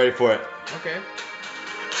 Get ready for it. Okay.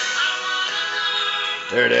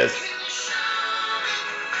 There it is.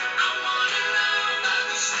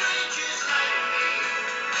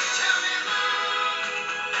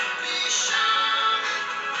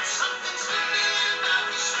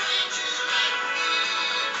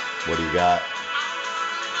 What do you got?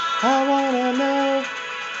 I wanna know.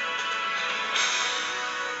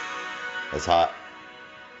 That's hot.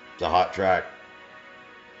 It's a hot track.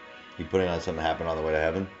 You putting on Something Happened on the Way to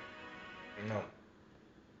Heaven? No.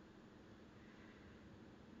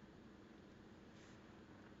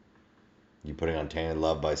 You putting on Tainted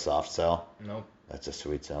Love by Soft Cell? Nope. That's a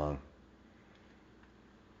sweet song.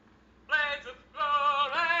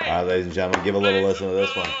 Alright, ladies and gentlemen, give a little listen to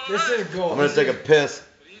this one. This is gold. I'm gonna take a piss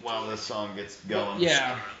while this song gets going.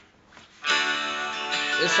 Yeah.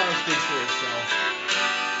 This song speaks for itself.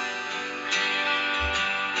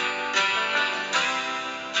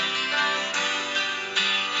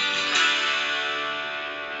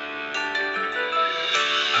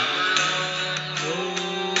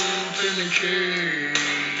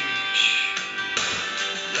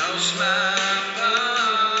 Lost my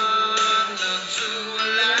partner to a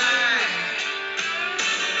lie,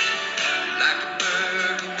 like a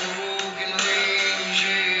bird with broken wings.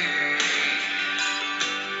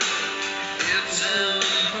 It's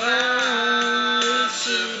impossible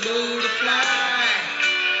to fly.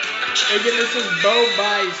 Again, this is Bo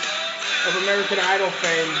Bice of American Idol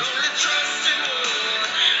fame.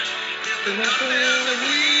 There's nothing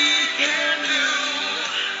we can do.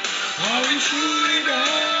 All we should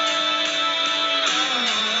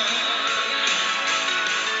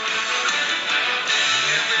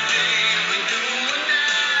every day we do a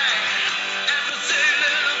night. After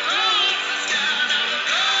sailing across the sky, now we're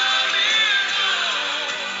coming home.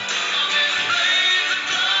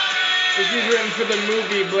 This is written for the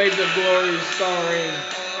movie Blades of Glory, starring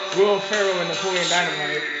Will Ferrell and Napoleon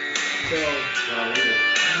Dynamite. So,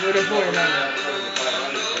 with Napoleon Dynamite.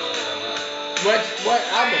 What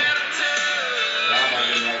album?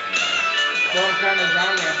 What kind of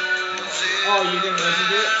genre? Oh, you didn't listen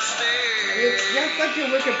to it? That's like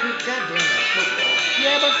your Wikipedia. God damn it.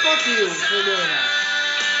 Yeah, but fuck you for doing that.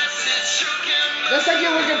 That's like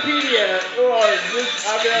your Wikipedia. Oh, I've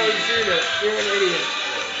never seen it. You're an idiot.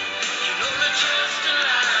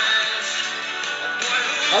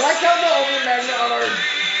 I like how the only magnet on our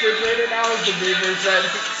refrigerator now is the Beaver set.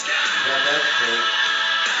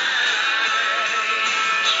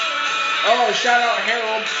 Oh, shout out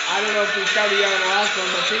Harold. I don't know if we shouted you out on the last one,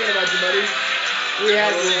 but thinking about you, buddy. We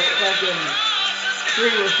had the fucking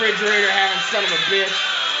 3 refrigerator having son of a bitch.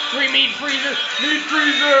 3 meat freezer. Meat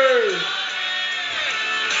freezer!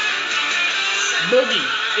 Boogie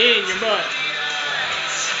in your butt.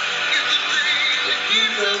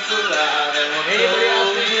 Anybody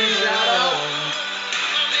else need a shout out?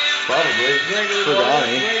 Probably. Gregory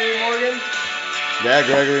Pagani. Morgan. Yeah,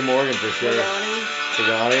 Gregory Morgan for sure. Pagani.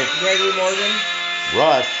 Pagani. Gregory Morgan.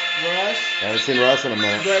 Russ. Russ. Haven't seen Russ in a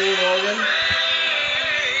minute. Gregory Morgan.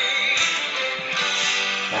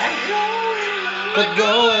 But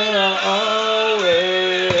going our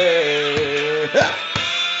way.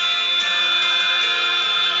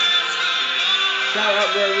 Shout out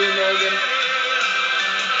Gregory Morgan.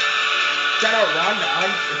 Shout out Ron Dog,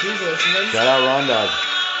 if he's listening. Shout out Ron Dog.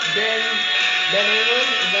 Ben England,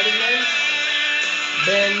 is that his name?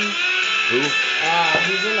 Ben, Who?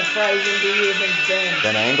 he's in the frat, he's in DU, his name's Ben.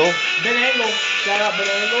 Ben Angle? Ben Angle, shout out Ben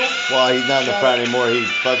Angle. Well, he's not in the Shout frat out- anymore. He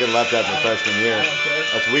fucking left after freshman year. I don't care.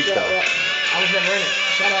 That's weak Shout though. out- I was never in it.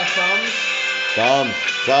 Shout out Thumbs. Thumbs.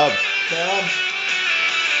 Tubbs. Thumbs.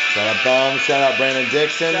 Shout out Thumbs. Shout out Brandon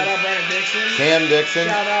Dixon. Shout out Brandon Dixon. Cam Dixon.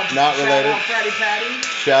 Shout out, Not related. Shout out Fratty Patty.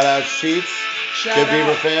 Shout out Sheets. Shout Good out,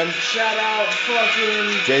 Beaver fan. Shout out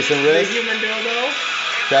fucking Jason the Riss. Human Dildo.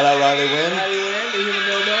 Shout out Riley Wynn. Riley Wynn, the Human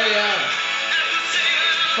Dildo, yeah.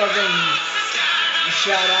 Fucking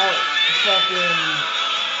shout out fucking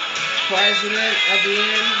president at the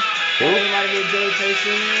end. Who? It might be Joey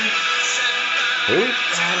Tayson. Who?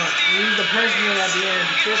 He's the president at the end.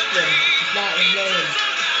 Crispin. It's not his name.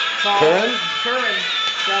 Curran? Curran.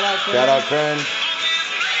 Shout out Curran. Shout out Kern.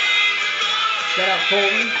 Shout out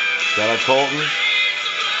Colton. Shout out Colton.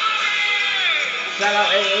 Shout out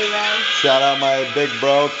AA Ron. Shout out my big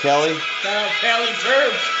bro Kelly. Shout out Kelly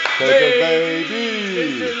Turbs.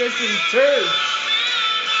 Baby. Listen, Turbs.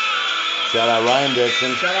 Shout out Ryan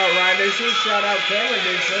Dixon. Shout out Ryan Dixon. Shout out Cameron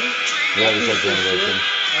Dixon. We already said Cameron Dixon.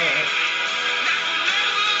 Alright.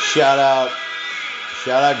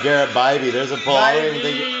 Shout out Garrett Bybee. There's a poll. I don't even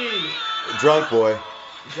think Bybee. Drunk boy.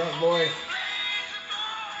 Drunk boy.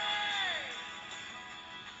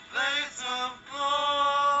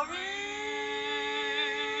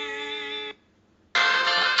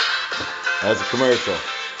 That's a commercial.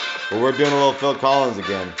 But we're doing a little Phil Collins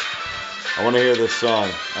again. I want to hear this song.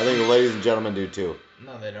 I think the ladies and gentlemen do too.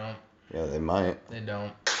 No, they don't. Yeah, they might. They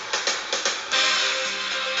don't.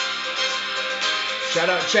 Shout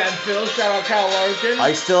out Chad Phil. Shout out Kyle Larkin. I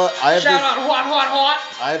have Shout out Hot.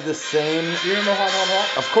 I have the same. You remember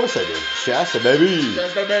Hot? Of course I do. Shasta baby.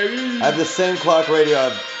 That's the baby. I have the same clock radio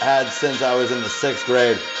I've had since I was in the 6th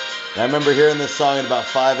grade. And I remember hearing this song at about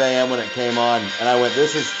 5 a.m. when it came on, and I went,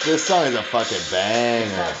 this song is a fucking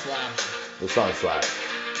banger. Hot slaps. This song slaps.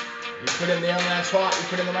 You put in the oven, that's hot. You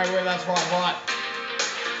put in the microwave, that's hot.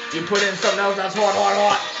 You put in something else, that's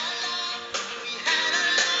hot.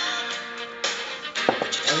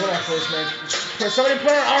 That's when I first made. Somebody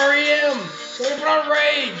put on REM. Somebody put on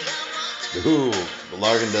Rage. Ooh,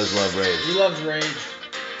 Larkin does love Rage. He loves Rage.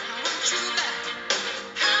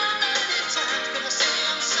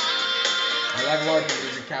 I like Larkin,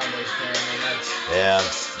 he's a Cowboys fan, and that's Yeah,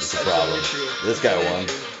 it's a the problem. issue. This guy That's the won.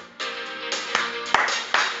 issue.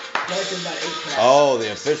 Larkin's got 8 cracks. Oh,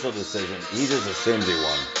 the official decision. He just assumes he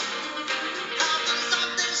won.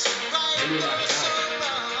 Maybe he knocked it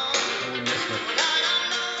out. Maybe we missed it.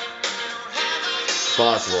 It's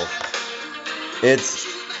possible. It's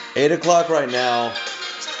 8 o'clock right now.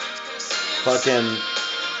 Fucking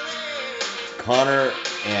Connor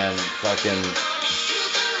and fucking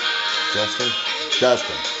Dustin.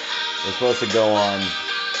 They're supposed to go on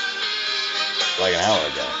like an hour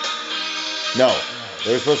ago. No,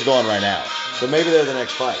 they were supposed to go on right now. So maybe they're the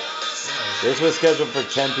next fight. This was scheduled for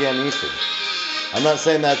 10 p.m. Eastern. I'm not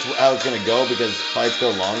saying that's how it's gonna go because fights go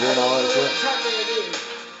longer and all that shit. What time did it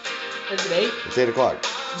is? Is it 8? It's 8 o'clock.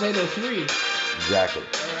 It's 8:03. Exactly.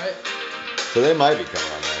 Alright. So they might be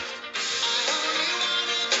coming on next.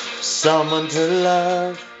 Someone to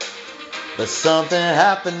love, but something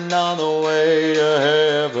happened on the way to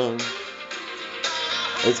heaven.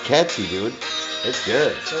 It's catchy, dude. It's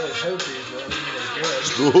good. So is Hokies, but I mean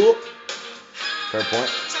it's good. Fair point.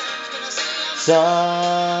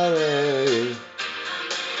 Sorry.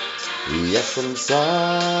 Yes, I'm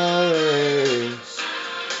sorry.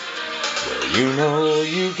 Well, you know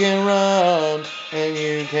you can run and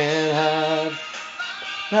you can hide.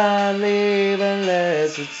 Not leave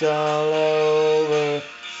unless it's all over.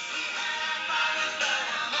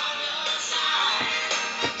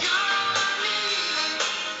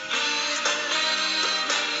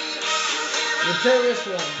 The terrorist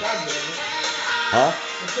one. God damn it. Huh?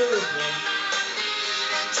 The terrorist one.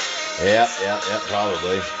 Yeah,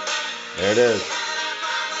 probably. There it is.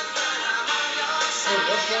 Hey,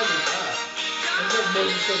 what flag is that? It's like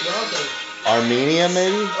Boise State Broncos. Armenia,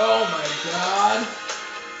 maybe? Oh my god.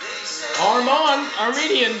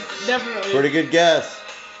 Armenian, definitely. Pretty good guess.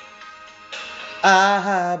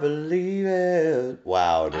 I believe it.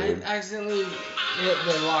 Wow, I dude. accidentally hit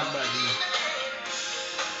the lock button.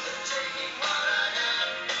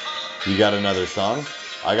 You got another song?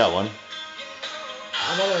 I got one.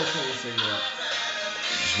 I'm already putting a cigarette.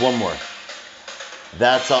 Just one more.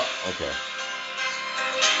 That's all. Okay.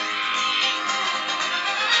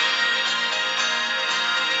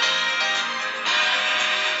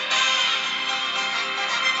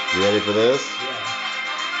 You ready for this?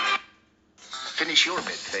 Yeah. Finish your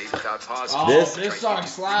mid-fade without pausing. Oh, This- this song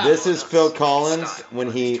slaps. This is Phil Collins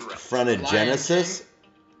when he fronted Lion Genesis. King?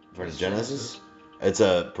 Fronted Genesis? It's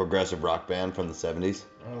a progressive rock band from the 70s.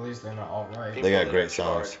 Well, at least they're not all right. They got People great that are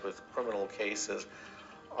charged songs. with criminal cases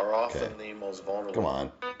are often Okay. the most vulnerable. Come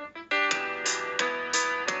on.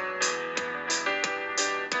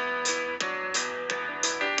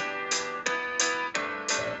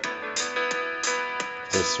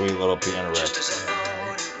 It's a sweet little piano riff. Just as I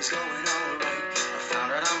thought it was going all right, I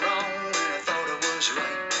found out I'm wrong and I thought I was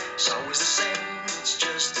right. It's always the same, it's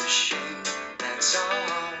just a shame, that's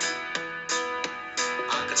all.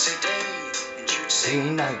 I could say day and you'd say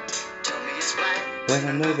night. Tell me it's black When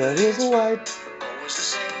I know that it's white. always the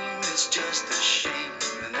same, it's just a shame,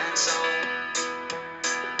 and that's all.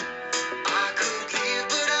 I could leave,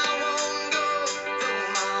 but I won't go, though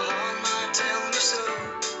my heart might tell me so.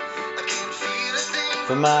 I can't feel a thing.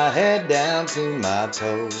 From my head down to my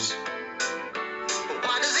toes. But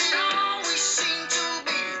why does it always seem to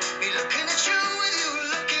be me looking at you with you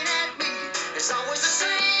looking at me? It's always the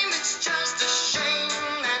same, it's just a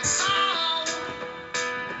shame, that's all.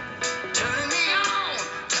 Turning me on,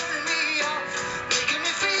 turning me off, making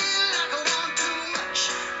me feel like I want too much.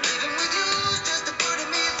 Living with you's just a putting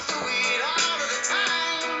me through it all of the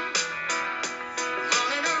time.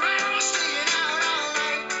 Running around, staying out all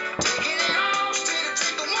night, taking it all straight to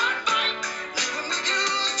take one bite. Living with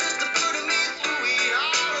you's just a putting me through it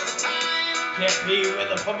all of the time. Can't be with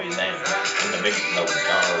the puppies named Jack in the big no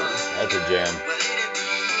cars. That's a jam. Well, it'd be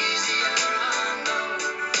easier, I know.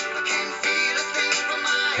 I can't feel a thing from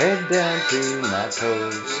my Head down to my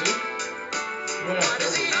toes. What up,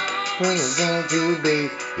 When it's going to be.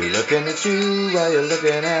 You're looking at you while you're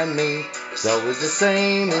looking at me. It's always the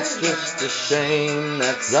same, it's just a shame,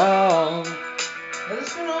 that's all. Has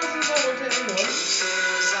this been on since I went to England?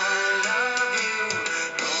 says I love you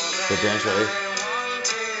more So dance ready? than I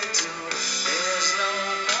wanted to. There's no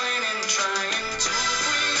point in trying to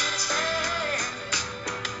pretend.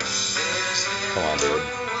 There's Come on, dude. no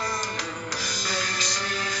one who makes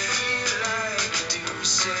me feel like you do.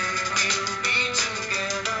 Say we'll be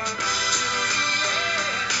together to the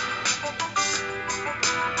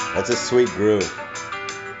end. That's a sweet groove.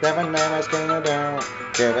 Seven namas gonna down.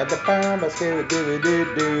 Give it the bomb, but scary doo doo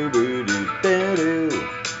doo doo doo doo doo.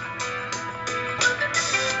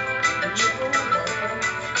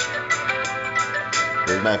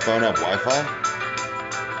 Does my phone have Wi-Fi?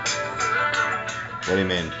 What do you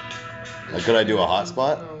mean? Like, could I do a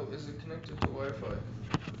hotspot? No, is it connected to Wi-Fi?